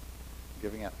paid,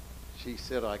 giving up. She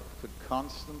said I could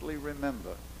constantly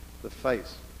remember the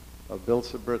face of Bill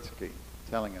Sabritsky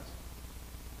telling us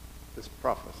this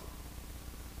prophecy.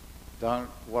 Don't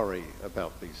worry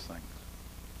about these things.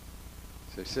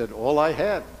 She said, all I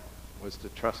had was to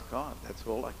trust God. That's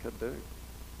all I could do.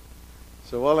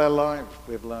 So all our lives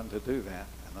we've learned to do that,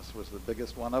 and this was the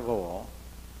biggest one of all.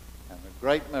 And the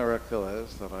great miracle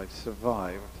is that I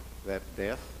survived that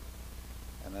death,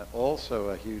 and that also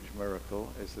a huge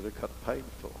miracle is that it got paid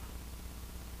for.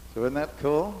 So isn't that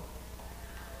cool?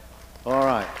 All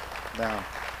right. Now,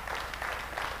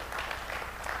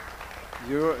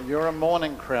 you're a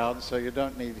morning crowd, so you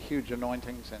don't need huge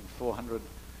anointings and 400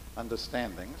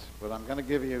 understandings, but I'm going to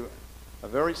give you a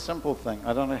very simple thing.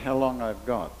 I don't know how long I've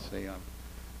got. See,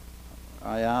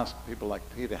 I ask people like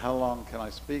Peter, how long can I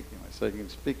speak? And I say, you can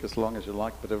speak as long as you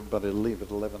like, but everybody will leave at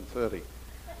 11:30.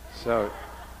 So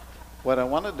what I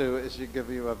want to do is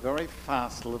give you a very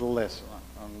fast little lesson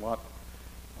on what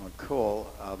I call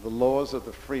the laws of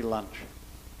the free lunch.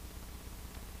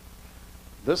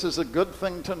 This is a good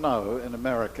thing to know in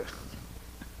America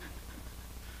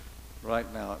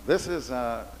right now. This is,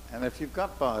 and if you've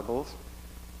got Bibles,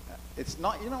 it's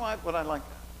not, you know what I like?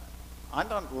 I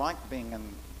don't like being in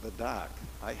the dark.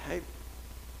 I hate,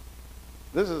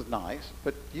 this is nice,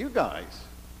 but you guys,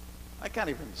 I can't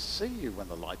even see you when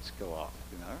the lights go off,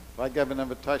 you know. If I gave an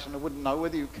invitation, I wouldn't know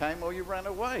whether you came or you ran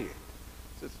away.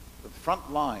 It's just the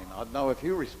front line, I'd know if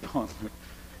you responded.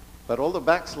 But all the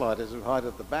backsliders who hide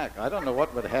at the back, I don't know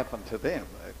what would happen to them.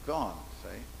 They're gone,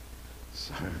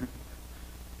 see.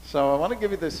 So I want to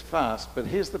give you this fast, but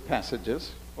here's the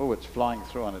passages. Oh, it's flying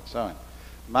through on its own.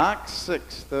 Mark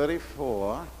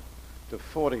 6:34 to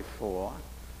 44,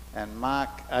 and Mark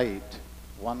 8,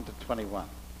 1 to 21.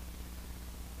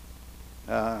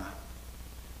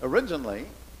 Originally,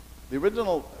 the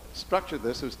original structure of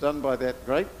this was done by that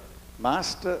great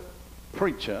master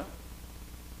preacher.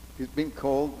 He's been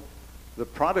called the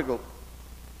prodigal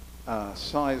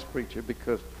size preacher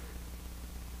because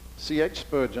C.H.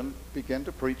 Spurgeon began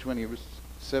to preach when he was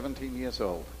 17 years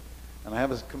old. And I have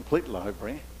his complete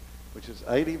library, which is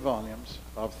 80 volumes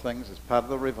of things as part of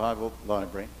the Revival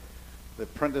Library. The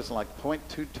print is like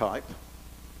 .2 type,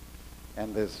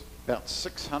 and there's about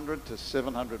 600 to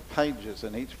 700 pages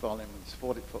in each volume.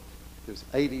 There's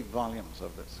 80 volumes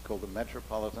of this, called the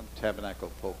Metropolitan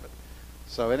Tabernacle Pulpit.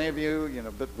 So any of you,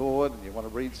 a bit bored and you want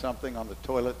to read something on the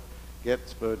toilet, get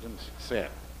Spurgeon's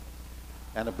set.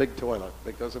 And a big toilet,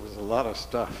 because it was a lot of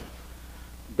stuff.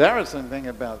 Embarrassing thing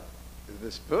about the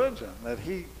Spurgeon, that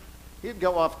he'd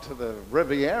go off to the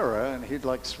Riviera and he'd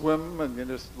like swim and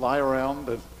just lie around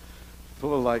and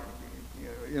for like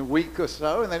a week or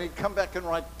so, and then he'd come back and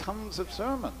write tons of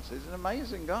sermons. He's an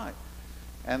amazing guy.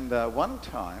 And one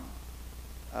time,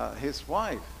 his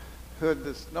wife heard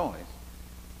this noise,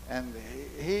 and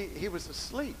he was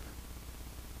asleep.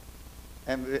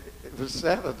 And it was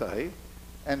Saturday,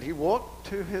 and he walked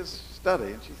to his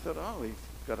study, and she thought, oh, he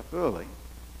got up early.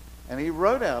 And he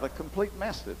wrote out a complete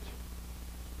message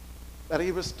that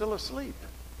he was still asleep.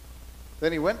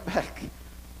 Then he went back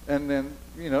and then,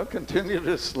 continued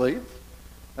to sleep.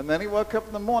 And then he woke up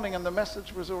in the morning and the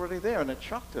message was already there, and it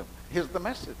shocked him. Here's the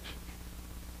message.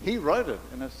 He wrote it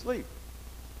in his sleep.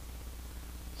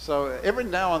 So every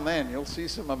now and then you'll see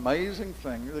some amazing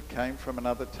things that came from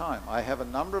another time. I have a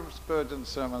number of Spurgeon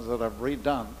sermons that I've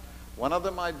redone. One of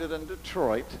them I did in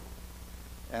Detroit,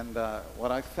 and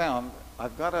what I found,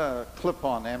 I've got a clip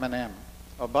on M&M.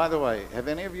 Oh, by the way, have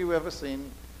any of you ever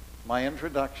seen my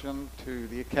introduction to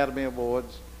the Academy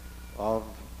Awards of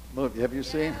movie? Have you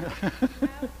seen?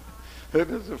 It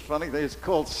is a funny thing. It's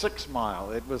called 6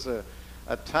 Mile. It was a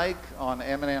take on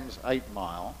Eminem's 8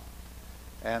 Mile.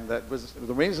 And that was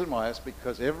the reason why is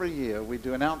because every year we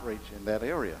do an outreach in that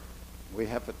area. We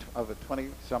have for over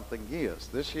 20-something years.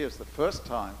 This year is the first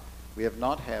time we have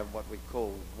not had what we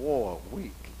call War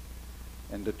Week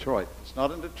in Detroit. It's not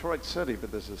in Detroit City,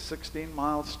 but there's a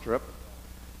 16-mile strip,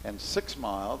 and 6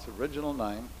 Miles, original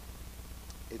name,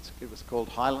 it was called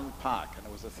Highland Park, and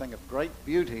it was a thing of great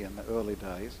beauty in the early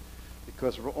days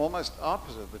because we're almost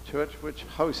opposite. The church which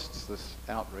hosts this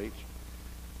outreach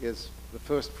is the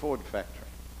first Ford factory.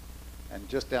 And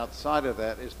just outside of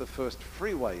that is the first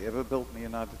freeway ever built in the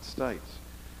United States.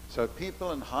 So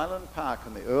people in Highland Park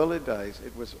in the early days,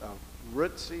 it was a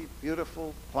ritzy,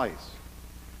 beautiful place.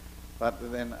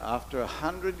 But then after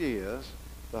 100 years,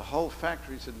 the whole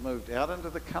factories had moved out into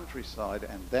the countryside,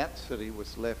 and that city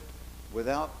was left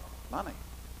without money.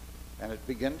 And it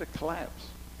began to collapse.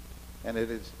 And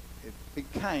it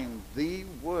became the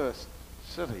worst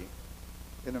city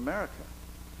in America.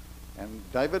 And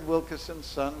David Wilkerson's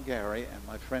son, Gary, and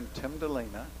my friend Tim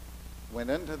Delena went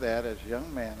into that as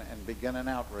young men and began an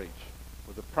outreach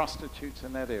with the prostitutes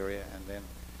in that area. And then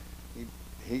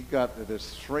there's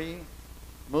 3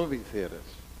 movie theaters.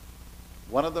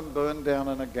 One of them burned down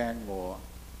in a gang war.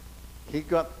 He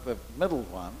got the middle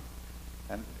one,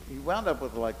 and he wound up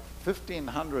with like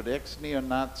 1,500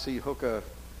 ex-neo-Nazi hooker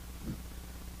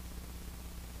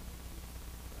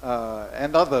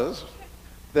and others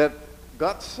that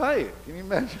got saved. Can you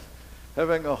imagine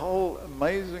having a whole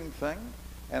amazing thing?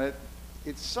 And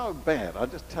it's so bad. I'll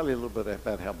just tell you a little bit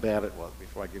about how bad it was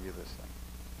before I give you this thing.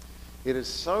 It is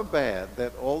so bad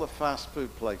that all the fast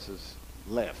food places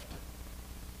left.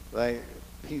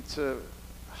 Pizza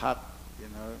Hut, you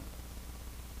know,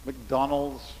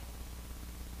 McDonald's,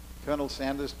 Colonel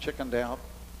Sanders chickened out.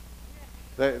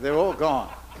 They're all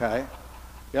gone, okay?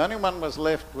 The only one was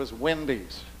left was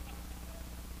Wendy's,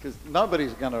 because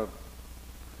nobody's going to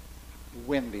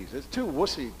Wendy's. It's too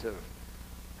wussy to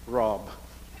rob.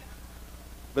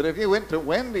 But if you went to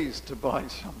Wendy's to buy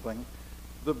something,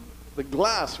 the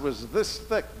glass was this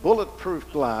thick,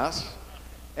 bulletproof glass,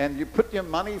 and you put your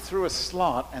money through a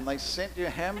slot, and they sent your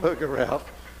hamburger out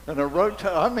in a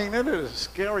rotate. I mean, it is a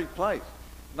scary place.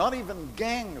 Not even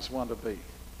gangs want to be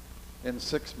in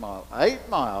 6 Mile. 8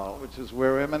 Mile, which is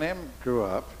where Eminem grew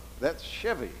up, that's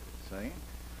Chevy, see?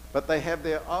 But they have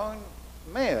their own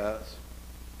mayors,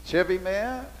 Chevy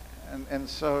mayor, and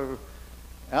so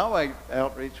our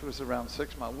outreach was around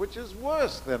 6 Mile, which is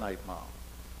worse than 8 Mile.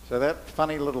 So that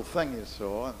funny little thing you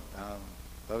saw,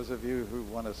 those of you who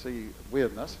want to see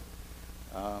weirdness,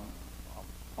 I'll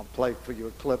play for you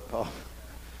a clip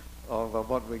of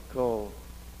what we call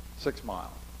 6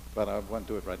 Mile, but I won't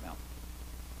do it right now.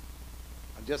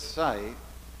 I'll just say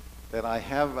that I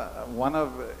have one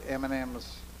of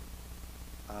Eminem's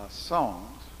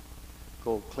songs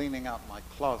called Cleaning Out My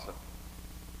Closet.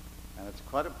 And it's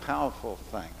quite a powerful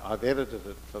thing. I've edited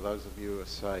it for those of you who are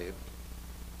saved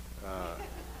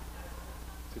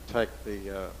to take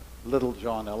the Little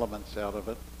John elements out of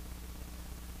it.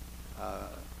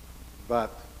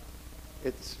 But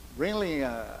it's really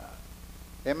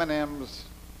Eminem's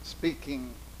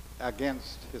speaking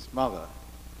against his mother,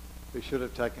 who should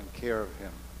have taken care of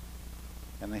him.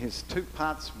 And there's 2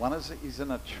 parts. One is he's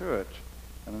in a church,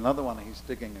 and another one he's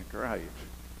digging a grave.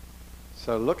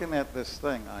 So looking at this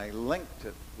thing, I linked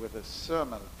it with a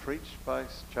sermon preached by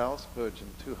Charles Spurgeon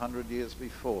 200 years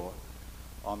before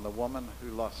on the woman who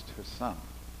lost her son,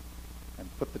 and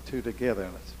put the 2 together,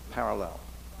 and it's parallel.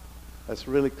 That's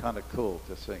really kind of cool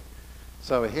to see.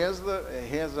 So here's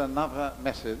another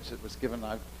message that was given.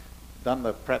 I've done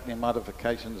the Pratney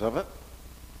modifications of it,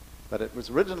 but it was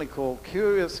originally called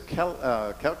Curious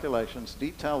Calculations,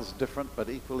 Details Different but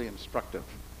Equally Instructive.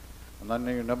 And I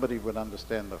knew nobody would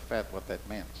understand what that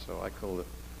meant, so I called it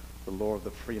the law of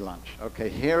the free lunch. Okay,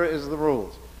 here is the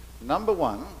rules. Number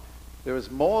 1, there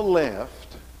is more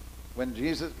left when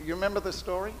Jesus, you remember the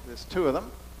story? There's 2 of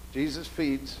them. Jesus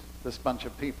feeds this bunch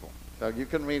of people. So you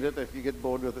can read it. If you get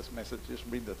bored with this message, just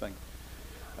read the thing.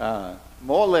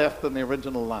 More left than the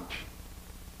original lunch.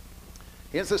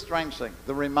 Here's the strange thing.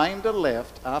 The remainder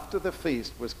left after the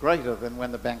feast was greater than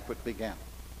when the banquet began.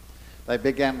 They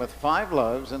began with 5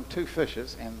 loaves and 2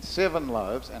 fishes, and 7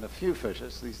 loaves and a few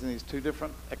fishes. These are these 2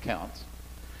 different accounts.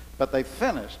 But they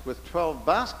finished with 12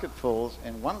 basketfuls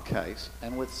in one case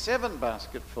and with 7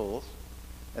 basketfuls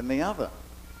in the other.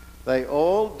 They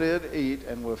all did eat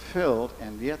and were filled,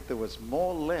 and yet there was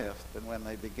more left than when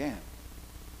they began.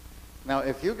 Now,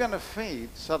 if you're going to feed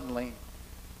suddenly,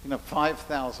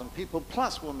 5,000 people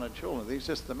plus women and children, these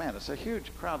are just the men. It's a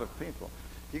huge crowd of people.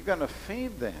 You're going to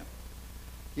feed them.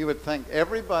 You would think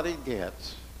everybody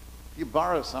gets, if you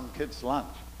borrow some kid's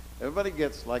lunch, everybody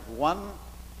gets like 1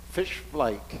 fish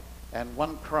flake and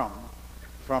 1 crumb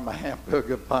from a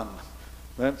hamburger bun.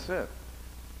 That's it.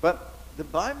 But the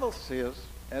Bible says,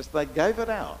 as they gave it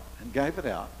out,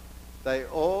 they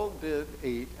all did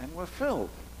eat and were filled.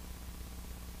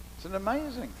 It's an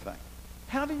amazing thing.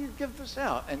 How do you give this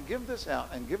out and give this out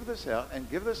and give this out and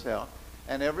give this out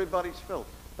and everybody's filled?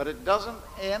 But it doesn't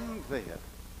end there.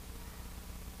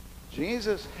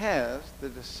 Jesus has the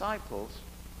disciples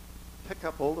pick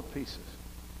up all the pieces.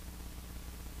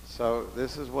 So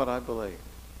this is what I believe.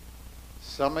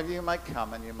 Some of you may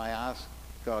come and you may ask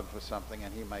God for something,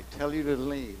 and he may tell you to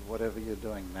leave whatever you're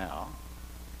doing now,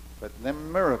 but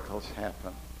then miracles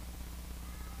happen,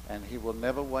 and he will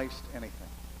never waste anything.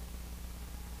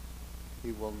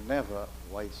 He will never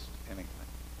waste anything.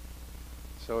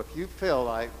 So if you feel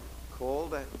like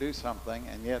called to do something,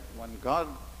 and yet when God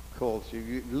calls you,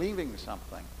 you're leaving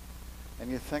something, and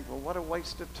you think, well, what a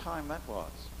waste of time that was,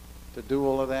 to do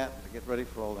all of that, to get ready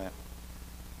for all that.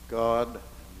 God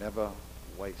never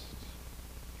wastes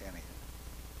anything.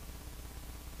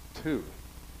 2,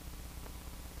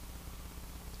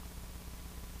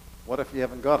 what if you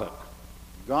haven't got it?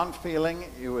 Gone feeling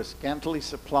you were scantily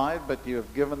supplied, but you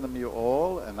have given them your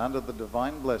all, and under the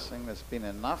divine blessing there's been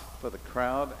enough for the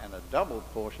crowd and a double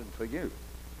portion for you.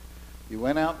 You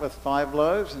went out with 5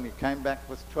 loaves and you came back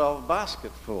with 12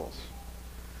 basketfuls.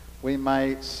 We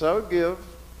may so give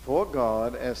for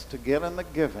God as to get in the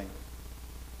giving,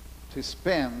 to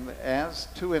spend as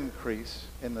to increase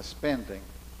in the spending,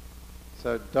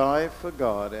 so die for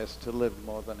God as to live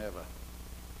more than ever.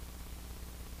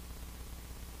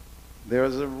 There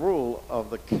is a rule of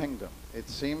the kingdom. It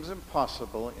seems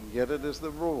impossible, and yet it is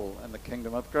the rule in the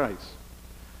kingdom of grace.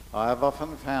 I have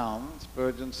often found,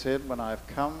 Spurgeon said, when I have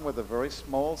come with a very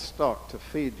small stock to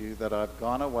feed you, that I've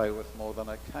gone away with more than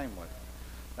I came with.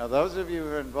 Now, those of you who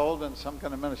are involved in some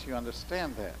kind of ministry, you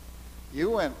understand that. You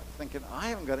went thinking, I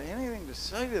haven't got anything to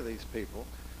say to these people,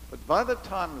 but by the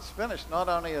time it's finished, not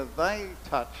only are they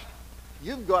touched,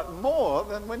 you've got more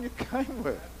than when you came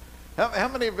with. How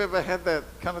many have ever had that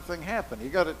kind of thing happen? You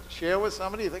got to share with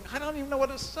somebody, you think, I don't even know what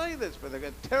to say this, but they've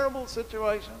got terrible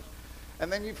situations, and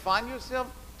then you find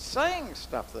yourself saying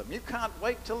stuff to them. You can't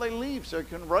wait till they leave so you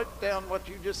can write down what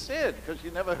you just said, because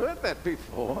you never heard that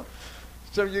before.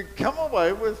 So you come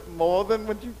away with more than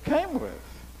what you came with.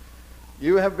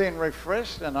 You have been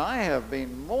refreshed, and I have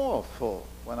been more full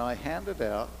when I handed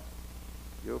out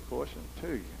your portion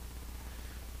to you.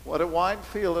 What a wide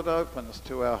field it opens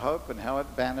to our hope, and how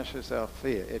it banishes our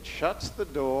fear. It shuts the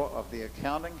door of the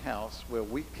accounting house where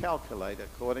we calculate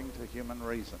according to human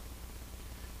reason.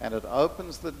 And it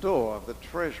opens the door of the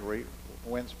treasury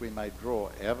whence we may draw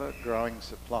ever-growing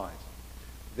supplies.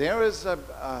 There is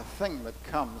a thing that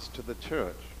comes to the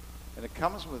church, and it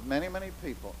comes with many, many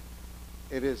people.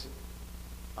 It is,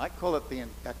 I call it the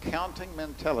accounting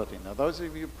mentality. Now, those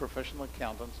of you professional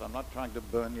accountants, I'm not trying to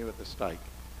burn you at the stake.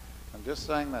 I'm just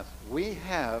saying this. We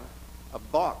have a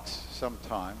box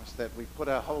sometimes that we put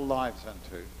our whole lives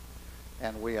into,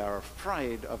 and we are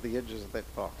afraid of the edges of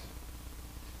that box.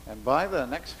 And by the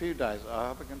next few days, I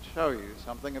hope I can show you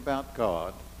something about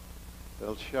God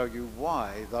that'll show you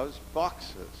why those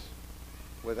boxes,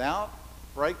 without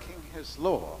breaking his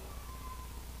law,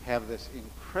 have this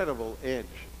incredible edge.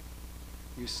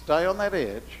 You stay on that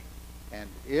edge, and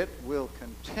it will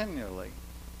continually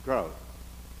grow.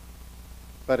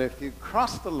 But if you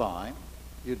cross the line,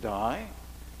 you die.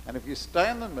 And if you stay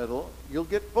in the middle, you'll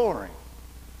get boring.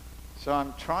 So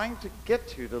I'm trying to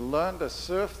get you to learn to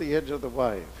surf the edge of the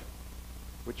wave,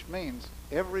 which means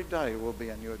every day will be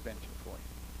a new adventure for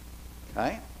you.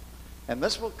 Okay? And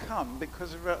this will come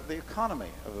because of the economy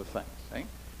of the thing. See?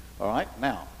 All right?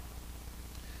 Now,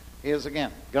 here's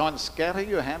again. Go and scatter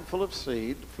your handful of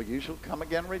seed, for you shall come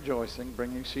again rejoicing,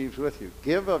 bringing sheaves with you.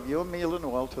 Give of your meal and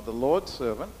oil to the Lord's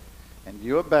servant, and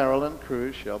your barrel and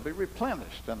cruse shall be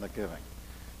replenished in the giving.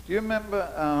 Do you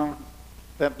remember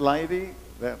that lady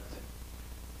that...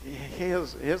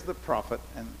 Here's the prophet,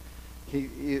 and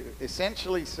he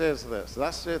essentially says this: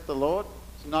 thus saith the Lord,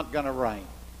 it's not going to rain.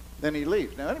 Then he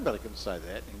leaves. Now anybody can say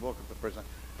that. He walks up to the president,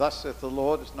 thus saith the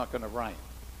Lord, it's not going to rain.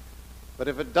 But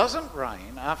if it doesn't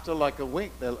rain, after like a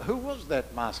week, who was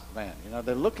that masked man? You know,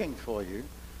 they're looking for you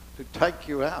to take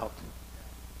you out.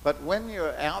 But when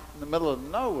you're out in the middle of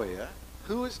nowhere,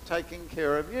 who is taking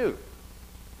care of you?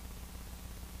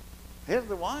 Here's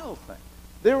the wild thing.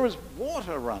 There is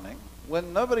water running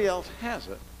when nobody else has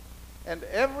it. And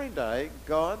every day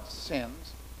God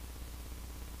sends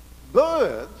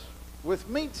birds with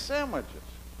meat sandwiches.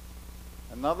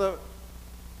 Another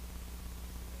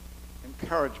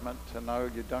encouragement to know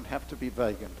you don't have to be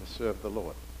vegan to serve the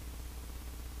Lord.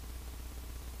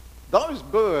 Those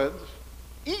birds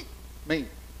eat meat,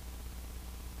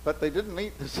 but they didn't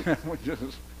eat the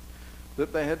sandwiches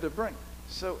that they had to bring.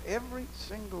 So every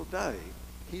single day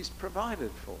he's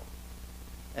provided for.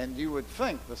 And you would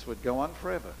think this would go on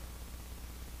forever.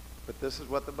 But this is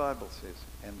what the Bible says.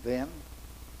 And then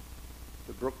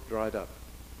the brook dried up.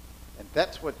 And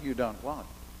that's what you don't want.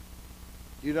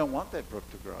 You don't want that brook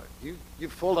to grow.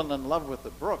 You've fallen in love with the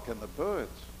brook and the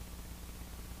birds.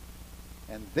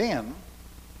 And then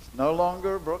it's no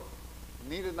longer a brook. You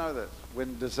need to know this.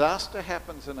 When disaster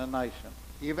happens in a nation,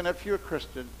 even if you're a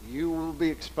Christian, you will be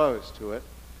exposed to it.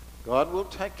 God will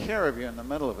take care of you in the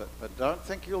middle of it, but don't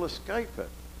think you'll escape it.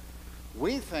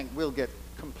 We think we'll get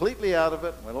completely out of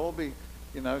it, and we'll all be,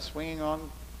 swinging on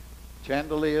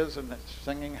chandeliers and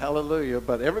singing hallelujah,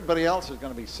 but everybody else is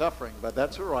going to be suffering, but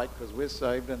that's all right because we're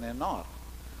saved and they're not.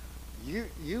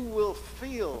 You will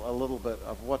feel a little bit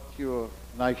of what your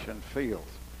nation feels.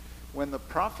 When the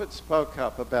prophet spoke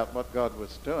up about what God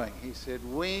was doing, he said,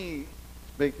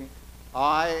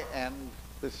 I and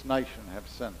this nation have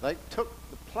sinned. They took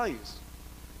the place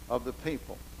of the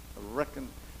people,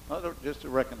 not just a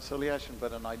reconciliation,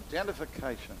 but an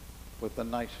identification with the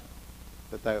nation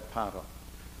that they were part of.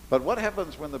 But what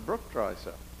happens when the brook dries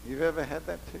up? You've ever had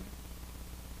that too?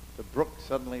 The brook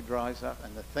suddenly dries up,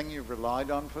 and the thing you've relied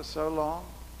on for so long?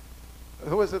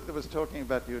 Who was it that was talking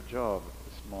about your job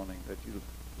this morning?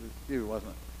 You,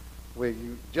 wasn't it? Where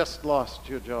you just lost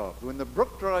your job. When the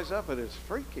brook dries up, it is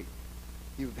freaky.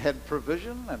 You've had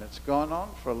provision, and it's gone on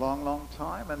for a long, long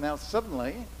time, and now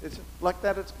suddenly, it's like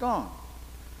that, it's gone.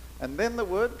 And then the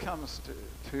word comes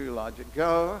to Elijah,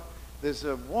 go, there's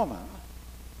a woman,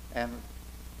 and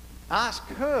ask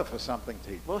her for something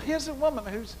to eat. Well, here's a woman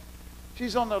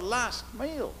she's on her last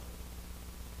meal.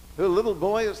 Her little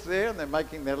boy is there, and they're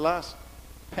making their last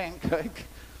pancake,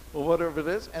 or whatever it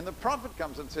is, and the prophet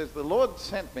comes and says, the Lord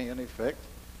sent me, in effect,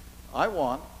 I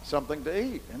want something to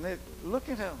eat. And they're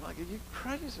looking at him like, are you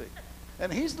crazy?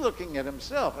 And he's looking at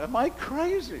himself, am I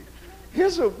crazy?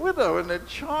 Here's a widow and a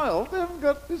child, they haven't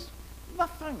got this,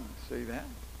 nothing, see that?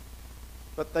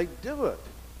 But they do it.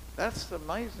 That's the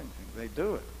amazing thing, they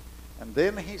do it. And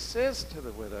then he says to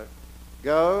the widow,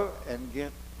 go and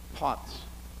get pots.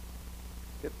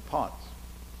 Get pots.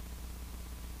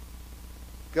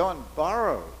 Go and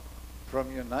borrow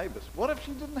from your neighbors. What if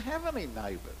she didn't have any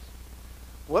neighbors?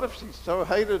 What if she so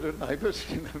hated her neighbors,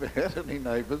 she never had any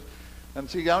neighbors, and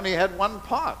she only had one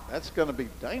pot? That's going to be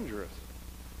dangerous.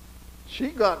 She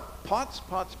got pots,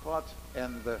 pots, pots,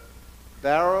 and the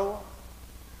barrel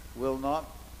will not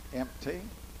empty,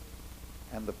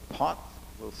 and the pot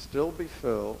will still be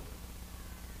filled,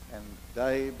 and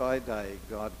day by day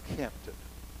God kept it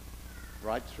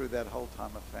right through that whole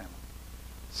time of famine.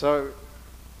 So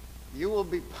you will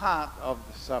be part of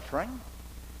the suffering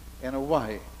in a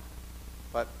way.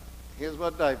 But here's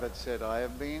what David said, I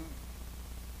have been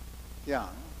young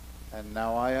and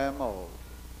now I am old,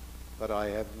 but I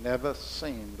have never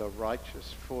seen the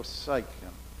righteous forsaken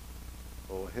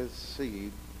or his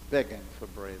seed begging for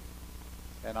bread.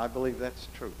 And I believe that's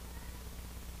true.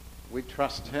 We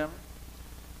trust him.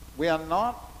 We are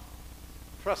not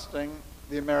trusting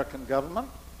the American government.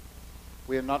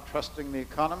 We are not trusting the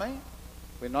economy.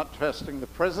 We're not trusting the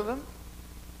president.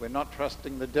 We're not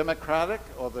trusting the Democratic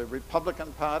or the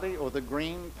Republican Party or the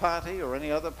Green Party or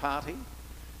any other party.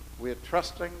 We're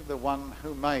trusting the one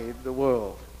who made the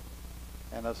world.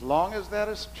 And as long as that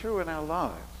is true in our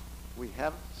lives, we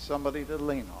have somebody to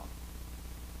lean on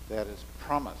that has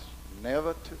promised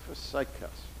never to forsake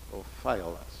us or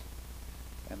fail us.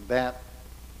 And that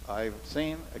I've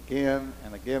seen again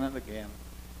and again and again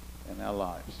in our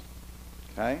lives.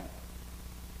 Okay?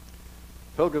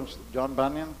 Pilgrims, John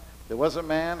Bunyan, there was a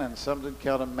man and some did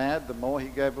count him mad. The more he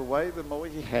gave away, the more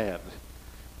he had.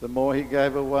 The more he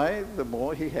gave away, the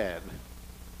more he had.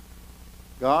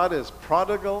 God is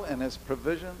prodigal in his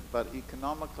provision, but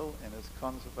economical in his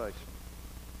conservation.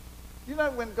 You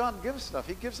know, when God gives stuff,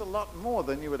 he gives a lot more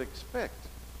than you would expect.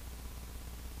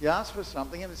 You ask for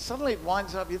something and suddenly it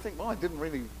winds up, you think, well, I didn't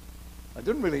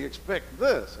really expect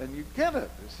this. And you get it,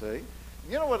 you see.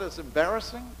 You know what is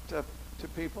embarrassing to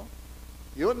people?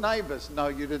 Your neighbors know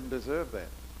you didn't deserve that.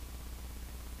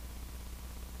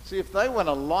 See, if they win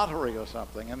a lottery or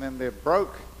something and then they're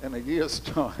broke in a year's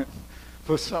time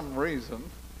for some reason,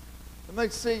 and they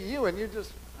see you and you're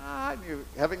just, you're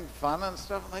having fun and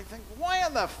stuff, and they think, why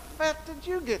in the fat did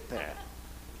you get that?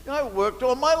 I worked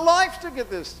all my life to get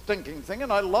this stinking thing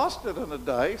and I lost it in a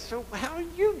day, so how did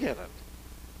you get it?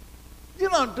 You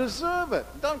don't deserve it.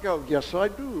 Don't go, yes, I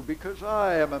do, because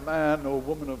I am a man or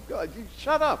woman of God. You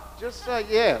shut up. Just say,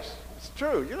 yes, it's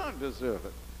true. You don't deserve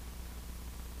it.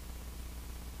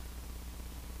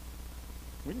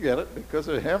 We get it because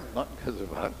of him, not because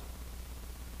of us.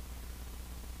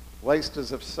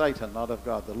 Wasters of Satan, not of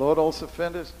God. The Lord all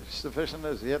sufficient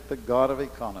is yet the God of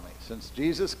economy. Since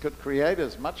Jesus could create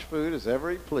as much food as ever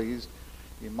he pleased,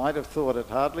 you might have thought it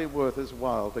hardly worth his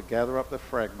while to gather up the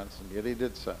fragments, and yet he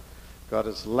did so. God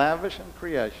is lavish in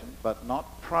creation, but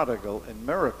not prodigal in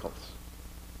miracles.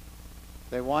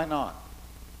 Say, why not?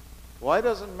 Why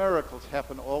doesn't miracles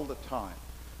happen all the time?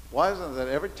 Why isn't it that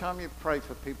every time you pray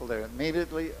for people, they're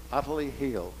immediately, utterly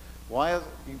healed? Why is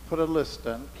it you put a list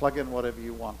in, plug in whatever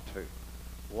you want to?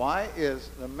 Why is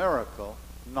the miracle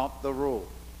not the rule?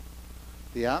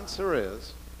 The answer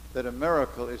is that a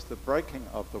miracle is the breaking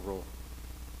of the rule.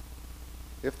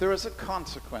 If there is a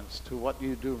consequence to what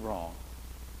you do wrong,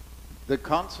 the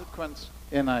consequence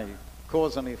in a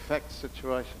cause and effect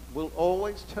situation will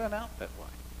always turn out that way.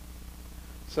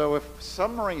 So if for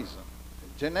some reason,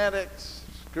 genetics,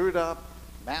 screwed up,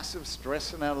 massive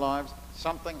stress in our lives,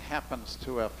 something happens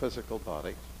to our physical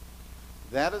body,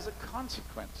 that is a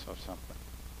consequence of something.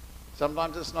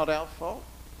 Sometimes it's not our fault.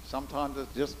 Sometimes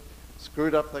it's just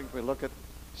screwed up things. We look at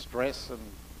stress and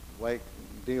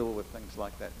deal with things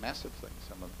like that, massive things,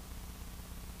 some of them.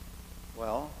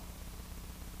 Well,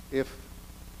 if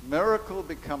miracle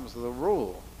becomes the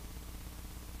rule,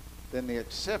 then the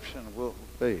exception will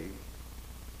be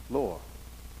law.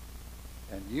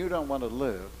 And you don't want to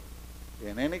live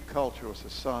in any culture or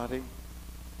society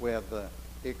where the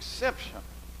exception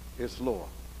is law.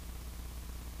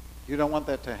 You don't want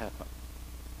that to happen.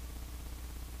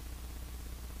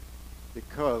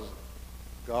 Because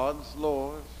God's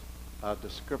laws are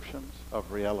descriptions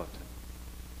of reality.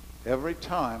 Every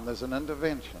time there's an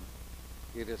intervention,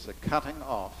 it is a cutting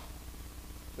off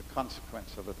the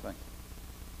consequence of a thing.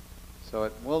 So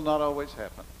it will not always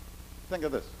happen. Think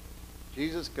of this.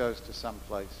 Jesus goes to some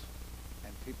place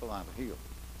and people aren't healed.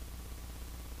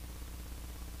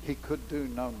 He could do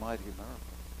no mighty miracle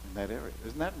in that area.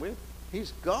 Isn't that weird?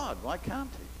 He's God. Why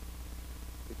can't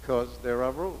he? Because there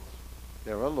are rules.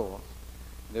 There are laws.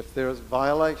 And if there is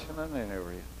violation in an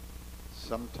area,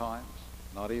 sometimes,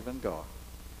 not even God,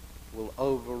 will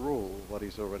overrule what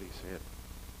he's already said.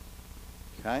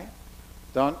 Okay?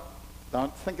 Don't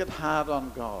think it hard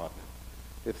on God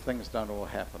if things don't all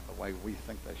happen the way we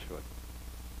think they should.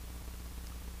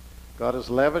 God is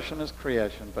lavish in his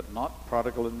creation, but not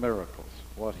prodigal in miracles.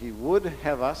 What he would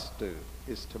have us do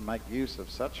is to make use of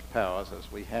such powers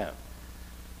as we have.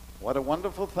 What a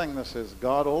wonderful thing this is.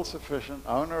 God, all-sufficient,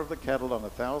 owner of the cattle on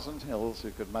 1,000 hills, who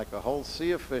could make a whole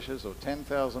sea of fishes or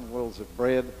 10,000 wills of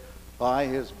bread by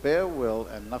his bare will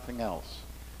and nothing else.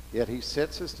 Yet he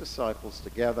sets his disciples to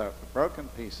gather up the broken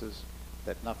pieces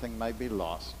that nothing may be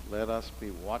lost. Let us be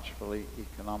watchfully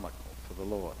economical for the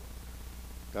Lord.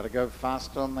 Got to go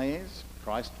fast on these.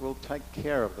 Christ will take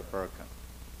care of the broken.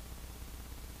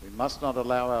 We must not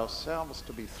allow ourselves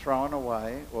to be thrown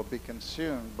away or be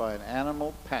consumed by an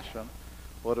animal passion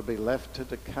or to be left to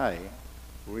decay.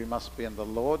 We must be in the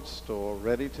Lord's store,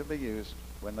 ready to be used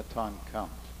when the time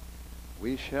comes.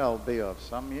 We shall be of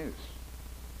some use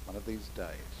one of these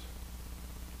days.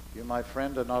 You, my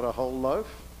friend, are not a whole loaf.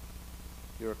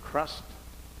 You're a crust.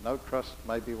 No crust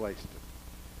may be wasted.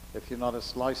 If you're not a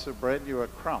slice of bread, you are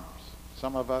crumbs.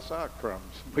 Some of us are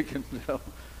crumbs. We can tell.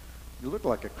 You look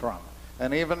like a crumb.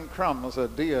 And even crumbs are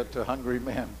dear to hungry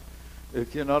men.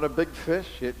 If you're not a big fish,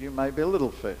 yet you may be a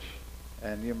little fish.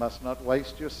 And you must not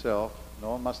waste yourself,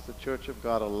 nor must the church of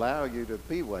God allow you to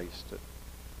be wasted.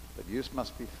 But use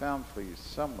must be found for you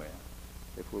somewhere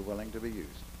if we're willing to be used.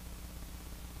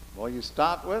 The more you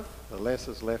start with, the less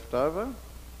is left over.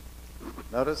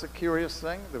 Notice a curious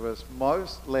thing. There was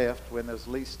most left when there's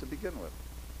least to begin with.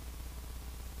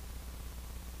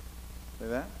 See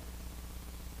that?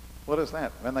 What is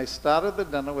that? When they started the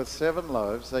dinner with 7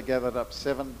 loaves, they gathered up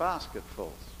 7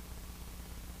 basketfuls.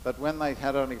 But when they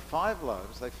had only 5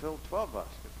 loaves, they filled 12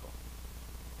 basketfuls.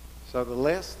 So the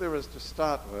less there is to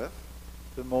start with,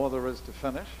 the more there is to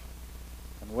finish.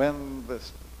 And when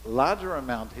this larger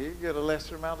amount here, you get a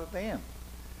lesser amount at the end.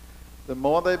 The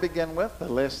more they begin with,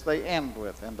 the less they end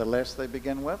with. And the less they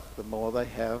begin with, the more they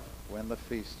have when the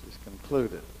feast is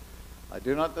concluded. I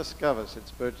do not discover, said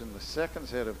Spurgeon, the second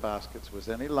set of baskets was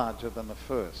any larger than the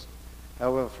first.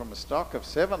 However, from a stock of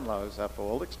 7 loaves, after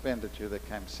all expenditure, there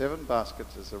came 7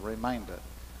 baskets as a remainder.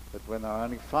 But when there were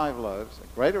only 5 loaves,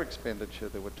 a greater expenditure,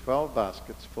 there were 12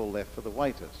 baskets full left for the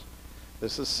waiters.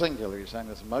 This is singular. He's saying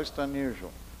this is most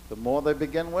unusual. The more they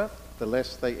begin with, the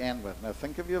less they end with. Now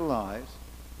think of your lives.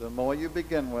 The more you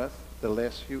begin with, the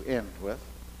less you end with.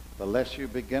 The less you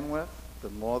begin with, the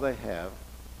more they have.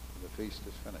 The feast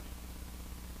is finished.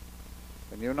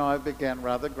 When you and I began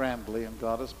rather grandly and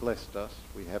God has blessed us,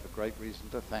 we have a great reason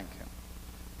to thank him.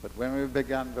 But when we've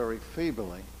begun very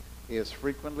feebly, he has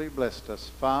frequently blessed us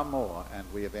far more, and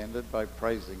we have ended by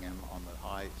praising him on the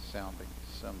high-sounding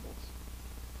cymbals.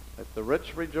 Let the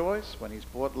rich rejoice when he's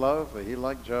bought low, for he,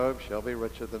 like Job, shall be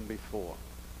richer than before.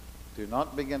 Do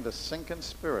not begin to sink in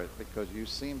spirit because you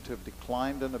seem to have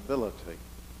declined in ability,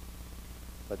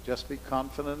 but just be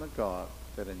confident in God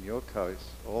that in your case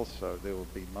also there will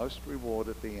be most reward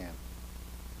at the end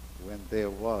when there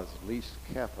was least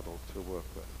capital to work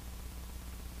with.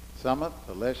 Summit,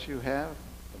 the less you have,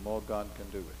 the more God can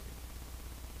do with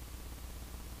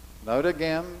you. Note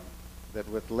again that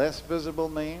with less visible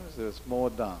means, there's more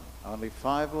done. Only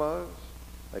 5 loaves,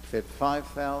 they fed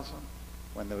 5,000.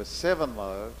 When there were 7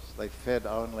 loaves, they fed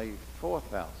only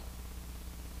 4,000.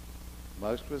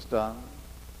 Most was done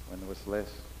when there was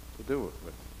less to do it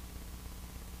with.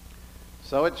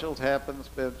 So it shall happen,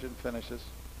 Spurgeon finishes,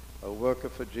 O worker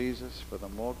for Jesus, for the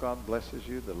more God blesses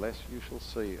you, the less you shall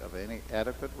see of any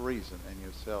adequate reason in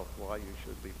yourself why you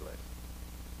should be blessed.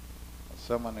 And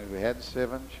someone who had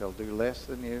 7 shall do less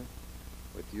than you.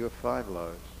 With your 5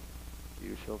 loaves,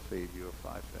 you shall feed your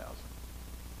 5,000.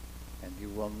 And you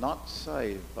will not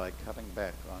save by cutting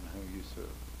back on whom you serve.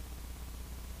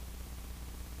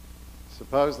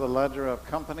 Suppose the larger our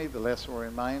company, the less will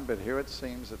remain, but here it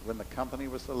seems that when the company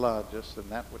was the largest, and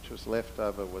that which was left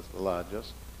over was the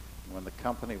largest, and when the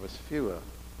company was fewer,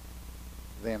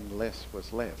 then less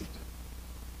was left.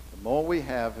 The more we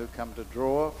have who come to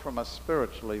draw from us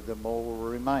spiritually, the more will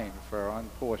remain for our own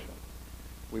portion.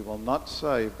 We will not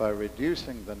save by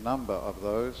reducing the number of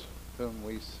those whom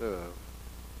we serve,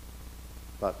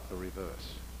 but the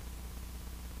reverse.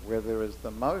 Where there is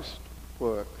the most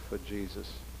work for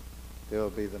Jesus, there will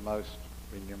be the most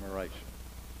remuneration.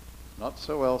 Not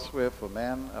so elsewhere, for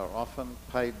men are often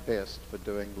paid best for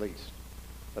doing least.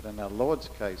 But in our Lord's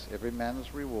case, every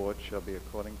man's reward shall be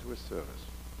according to his service.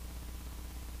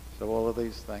 So all of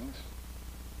these things,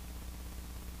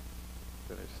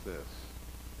 finish this.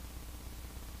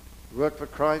 Work for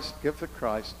Christ, give for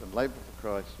Christ, and labor for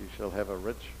Christ. You shall have a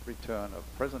rich return of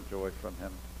present joy from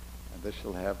him, and this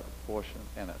shall have a portion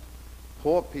in it.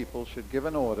 Poor people should give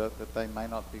in order that they may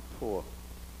not be poor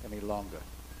any longer.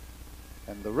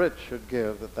 And the rich should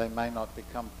give that they may not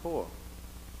become poor.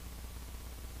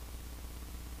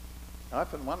 I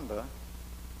often wonder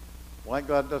why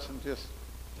God doesn't just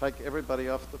take everybody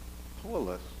off the poor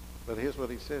list. But here's what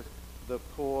he says: the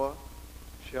poor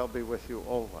shall be with you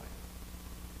always.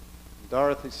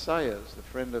 Dorothy Sayers, the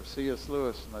friend of C.S.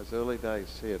 Lewis in those early days,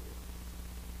 said,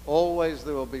 always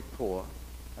there will be poor,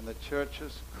 and the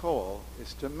church's call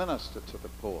is to minister to the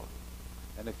poor.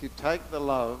 And if you take the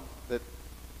love that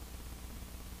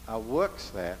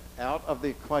works that out of the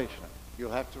equation,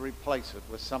 you'll have to replace it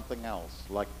with something else,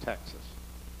 like taxes.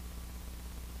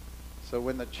 So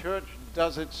when the church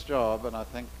does its job, and I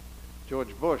think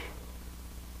George Bush,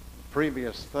 the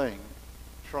previous thing,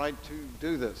 tried to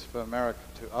do this for America,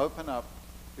 to open up,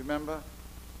 remember?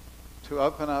 To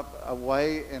open up a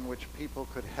way in which people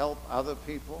could help other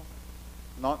people,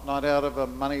 not out of a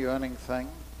money-earning thing.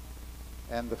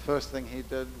 And the first thing he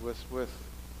did was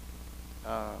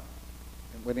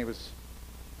when he was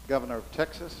governor of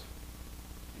Texas,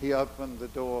 he opened the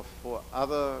door for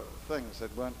other things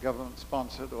that weren't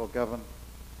government-sponsored or government,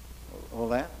 all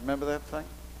that. Remember that thing?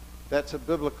 That's a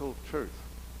biblical truth.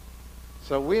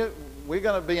 So we're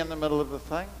going to be in the middle of the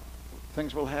thing.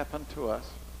 Things will happen to us.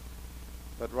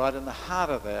 But right in the heart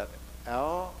of that,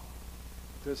 our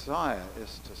desire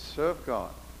is to serve God.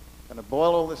 I'm going to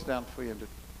boil all this down for you into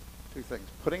two things.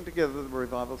 Putting together the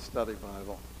Revival Study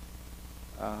Bible,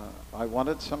 I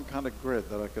wanted some kind of grid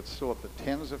that I could sort the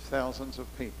tens of thousands of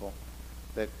people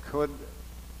that could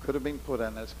have been put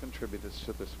in as contributors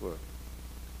to this work.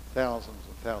 Thousands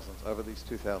and thousands over these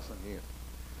 2,000 years.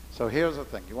 So here's the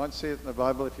thing. You won't see it in the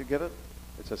Bible if you get it.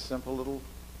 It's a simple little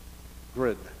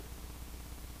grid.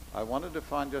 I wanted to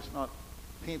find just not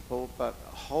people, but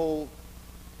a whole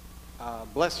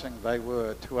blessing they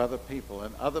were to other people,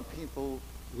 and other people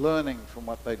learning from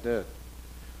what they did.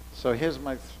 So here's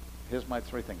my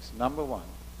three things. Number one,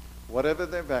 whatever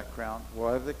their background,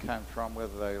 wherever they came from,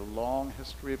 whether they have a long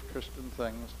history of Christian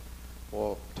things,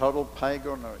 or total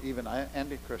pagan or even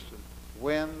anti-Christian,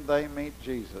 when they meet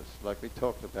Jesus, like we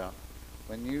talked about,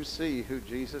 when you see who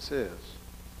Jesus is,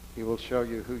 he will show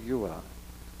you who you are.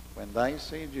 When they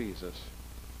see Jesus,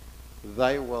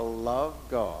 they will love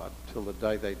God till the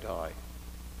day they die.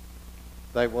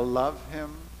 They will love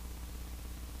him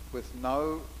with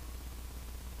no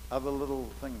other little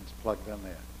things plugged in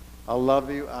there. I'll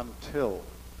love you until.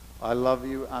 I love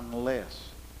you unless.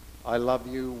 I love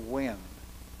you when.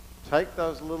 Take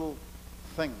those little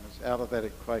things out of that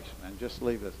equation and just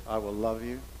leave it. I will love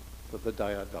you to the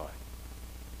day I die.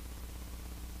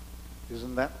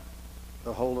 Isn't that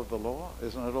the whole of the law?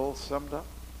 Isn't it all summed up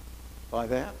by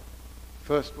that?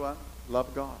 First one,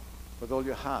 love God with all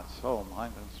your heart, soul,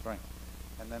 mind, and strength.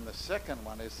 And then the second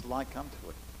one is like unto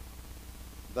it.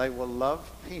 They will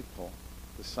love people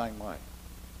the same way.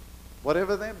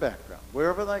 Whatever their background,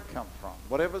 wherever they come from,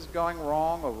 whatever's going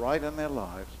wrong or right in their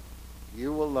lives,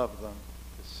 you will love them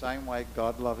the same way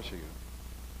God loves you.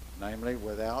 Namely,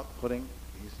 without putting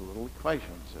these little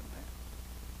equations in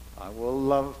there. I will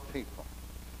love people.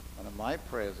 One of my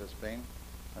prayers has been,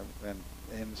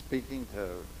 in speaking to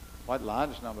quite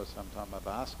large numbers sometimes, I've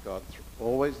asked God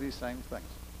always these same things.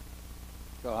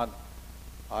 God,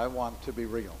 I want to be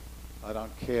real. I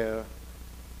don't care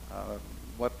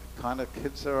what kind of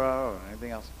kids there are or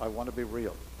anything else. I want to be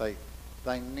real.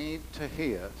 They need to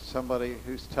hear somebody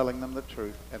who's telling them the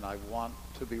truth, and I want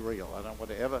to be real. I don't want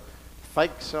to ever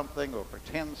fake something or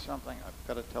pretend something. I've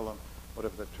got to tell them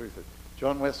whatever the truth is.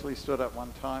 John Wesley stood up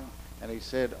one time and he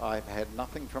said, I've had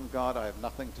nothing from God. I have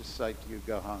nothing to say to you.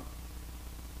 Go home.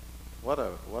 What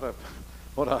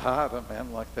a heart a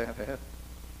man like that had.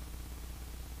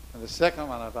 And the second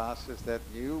one I've asked is that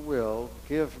you will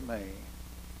give me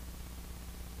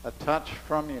a touch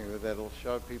from you that will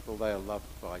show people they are loved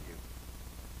by you.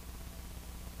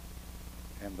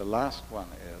 And the last one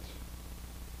is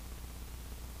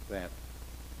that,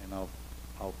 and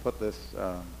I'll put this,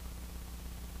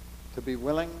 to be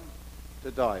willing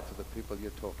to die for the people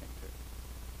you're talking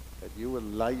to. that you would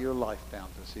lay your life down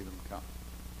to see them come.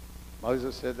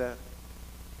 Moses said that.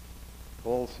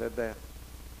 Paul said that.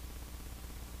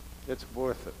 It's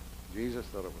worth it. Jesus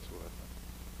thought it was worth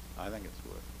it. I think it's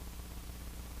worth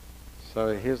it.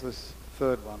 So here's this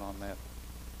third one on that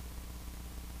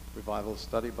Revival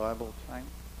Study Bible chain.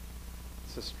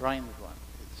 It's a strange one.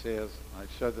 It says, I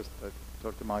showed this, I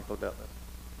talked to Michael about this.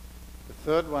 The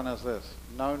third one is this: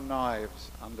 no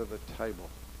knives under the table.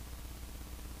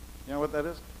 You know what that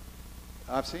is?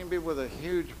 I've seen people with a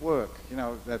huge work, you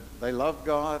know, that they love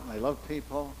God and they love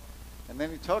people, and then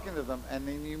you're talking to them and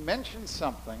then you mention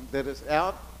something that is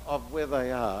out of where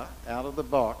they are, out of the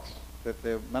box that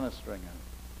they're ministering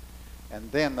in. And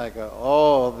then they go,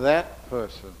 oh, that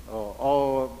person, or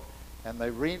oh, and they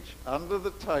reach under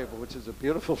the table, which is a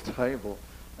beautiful table,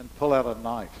 and pull out a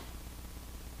knife.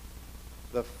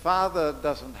 The Father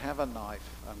doesn't have a knife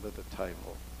under the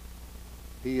table.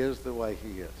 He is the way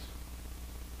he is.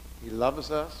 He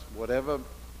loves us, whatever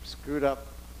screwed up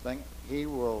thing, he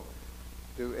will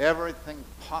do everything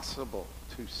possible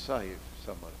to save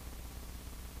somebody.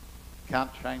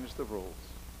 Can't change the rules.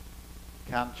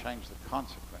 Can't change the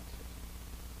consequences.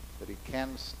 But he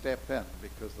can step in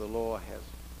because the law has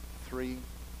three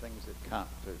things it can't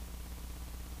do.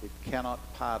 It cannot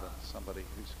pardon somebody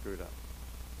who screwed up.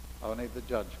 Only the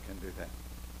judge can do that.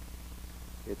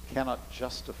 It cannot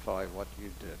justify what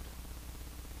you did.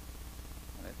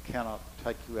 And it cannot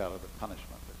take you out of the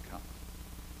punishment that comes.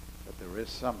 But there is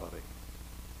somebody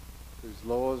whose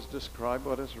laws describe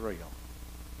what is real,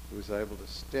 who is able to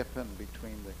step in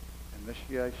between the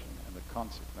initiation and the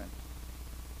consequence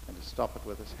and to stop it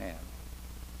with his hand.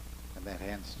 And that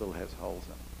hand still has holes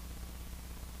in it.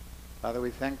 Father, we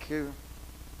thank you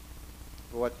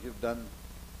for what you've done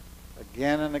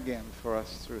again and again for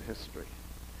us through history.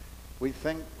 We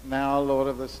think now, Lord,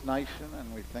 of this nation,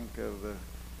 and we think of the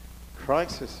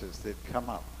crises that come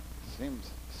up. It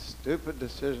seems stupid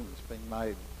decisions being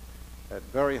made at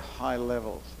very high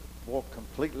levels that walk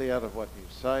completely out of what you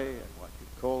say and what you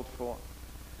called for.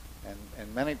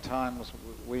 And many times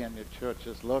we in your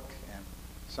churches look, and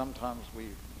sometimes we're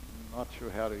not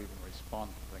sure how to even respond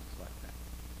to things like that.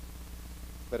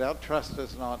 But our trust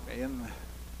is not in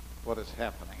what is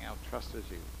happening. Our trust is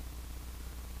you.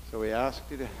 So we ask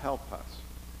you to help us.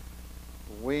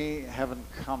 We haven't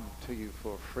come to you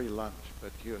for a free lunch,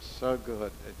 but you're so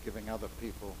good at giving other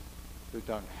people who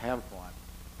don't have one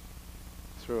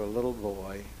through a little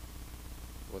boy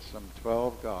with some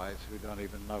 12 guys who don't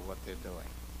even know what they're doing.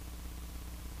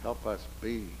 Help us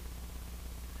be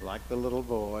like the little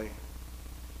boy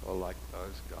or like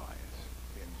those guys.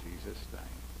 In Jesus' name.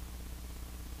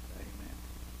 Amen.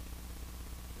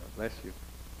 God bless you.